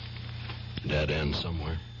 Pete. That ends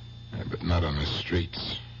somewhere. Yeah, but not on the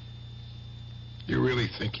streets. You really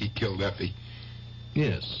think he killed Effie?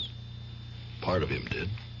 Yes. Part of him did.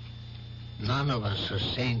 None of us are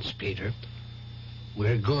saints, Peter.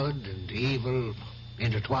 We're good and evil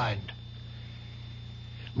intertwined.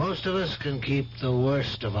 Most of us can keep the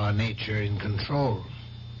worst of our nature in control.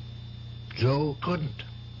 Joe couldn't.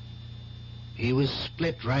 He was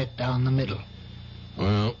split right down the middle.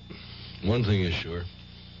 Well, one thing is sure.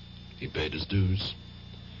 He paid his dues.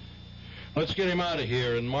 Let's get him out of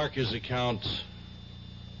here and mark his account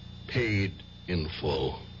paid in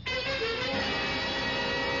full.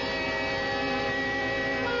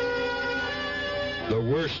 The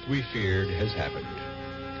worst we feared has happened.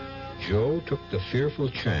 Joe took the fearful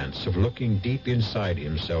chance of looking deep inside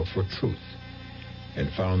himself for truth and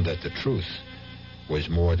found that the truth was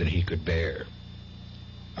more than he could bear.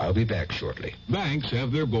 I'll be back shortly. Banks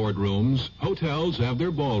have their boardrooms, hotels have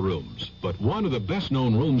their ballrooms, but one of the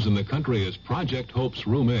best-known rooms in the country is Project Hope's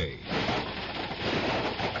Room A.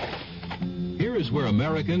 Here is where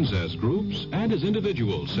Americans as groups and as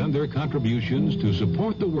individuals send their contributions to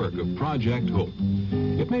support the work of Project Hope.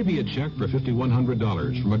 It may be a check for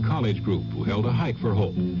 $5,100 from a college group who held a hike for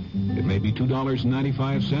hope. It may be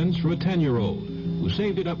 $2.95 from a 10-year-old who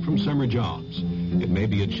saved it up from summer jobs. It may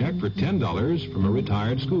be a check for $10 from a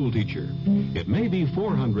retired school teacher. It may be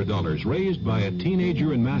 $400 raised by a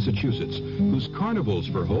teenager in Massachusetts whose Carnivals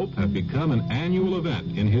for Hope have become an annual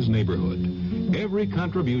event in his neighborhood. Every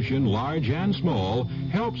contribution, large and small,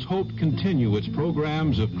 helps Hope continue its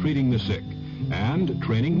programs of treating the sick and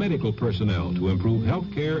training medical personnel to improve health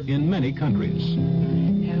care in many countries.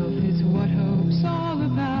 Health is what hope's all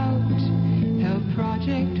about. Help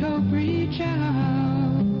Project Hope reach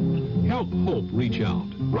out. Help Hope reach out.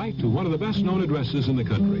 Write to one of the best-known addresses in the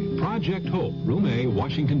country. Project Hope, Room A,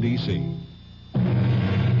 Washington, D.C.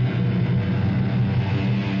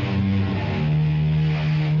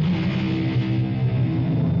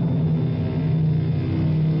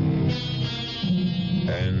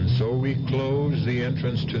 And so we close the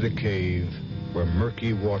entrance to the cave where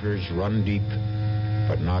murky waters run deep,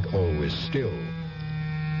 but not always still.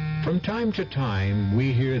 From time to time,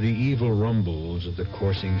 we hear the evil rumbles of the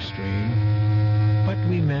coursing stream, but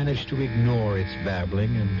we manage to ignore its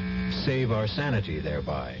babbling and save our sanity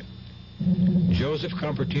thereby. Joseph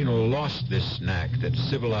Compertino lost this knack that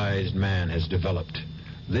civilized man has developed,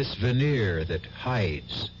 this veneer that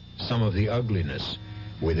hides some of the ugliness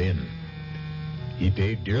within. He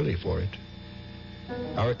paid dearly for it.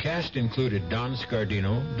 Our cast included Don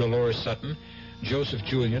Scardino, Dolores Sutton, Joseph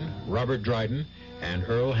Julian, Robert Dryden, and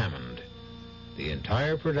Earl Hammond. The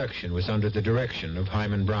entire production was under the direction of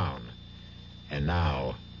Hyman Brown. And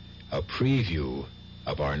now, a preview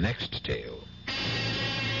of our next tale.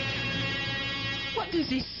 What does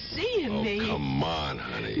he see in me? Come on,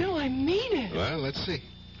 honey. No, I mean it. Well, let's see.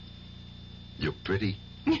 You're pretty.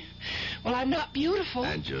 Well, I'm not beautiful.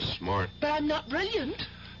 And you're smart. But I'm not brilliant.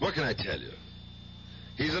 What can I tell you?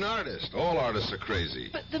 He's an artist. All artists are crazy.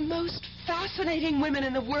 But the most fascinating women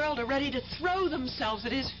in the world are ready to throw themselves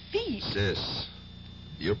at his feet. Sis,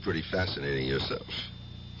 you're pretty fascinating yourself.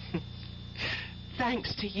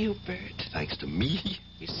 Thanks to you, Bert. Thanks to me?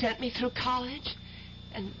 You sent me through college,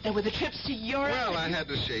 and there were the trips to Europe. Well, I had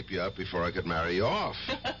to shape you up before I could marry you off.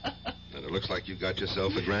 And it looks like you got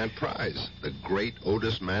yourself a grand prize. The great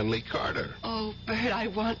Otis Manley Carter. Oh, Bert, I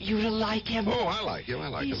want you to like him. Oh, I like him. I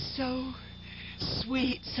like him. He's so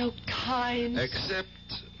sweet, so kind. Except...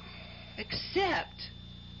 Except?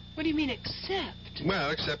 What do you mean, except?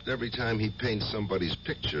 Well, except every time he paints somebody's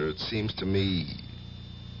picture, it seems to me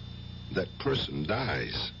that person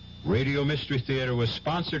dies. Radio Mystery Theater was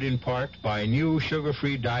sponsored in part by new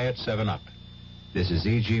sugar-free diet 7-Up. This is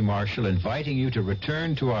E.G. Marshall inviting you to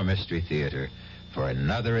return to our Mystery Theater for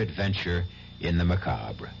another adventure in the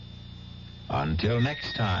macabre. Until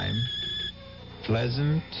next time,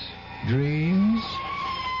 pleasant dreams.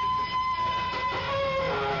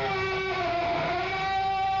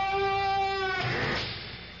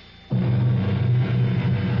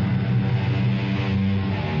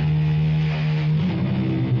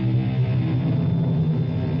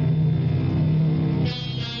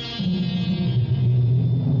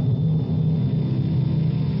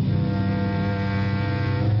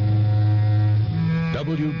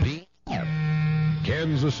 WBF,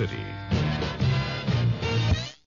 Kansas City.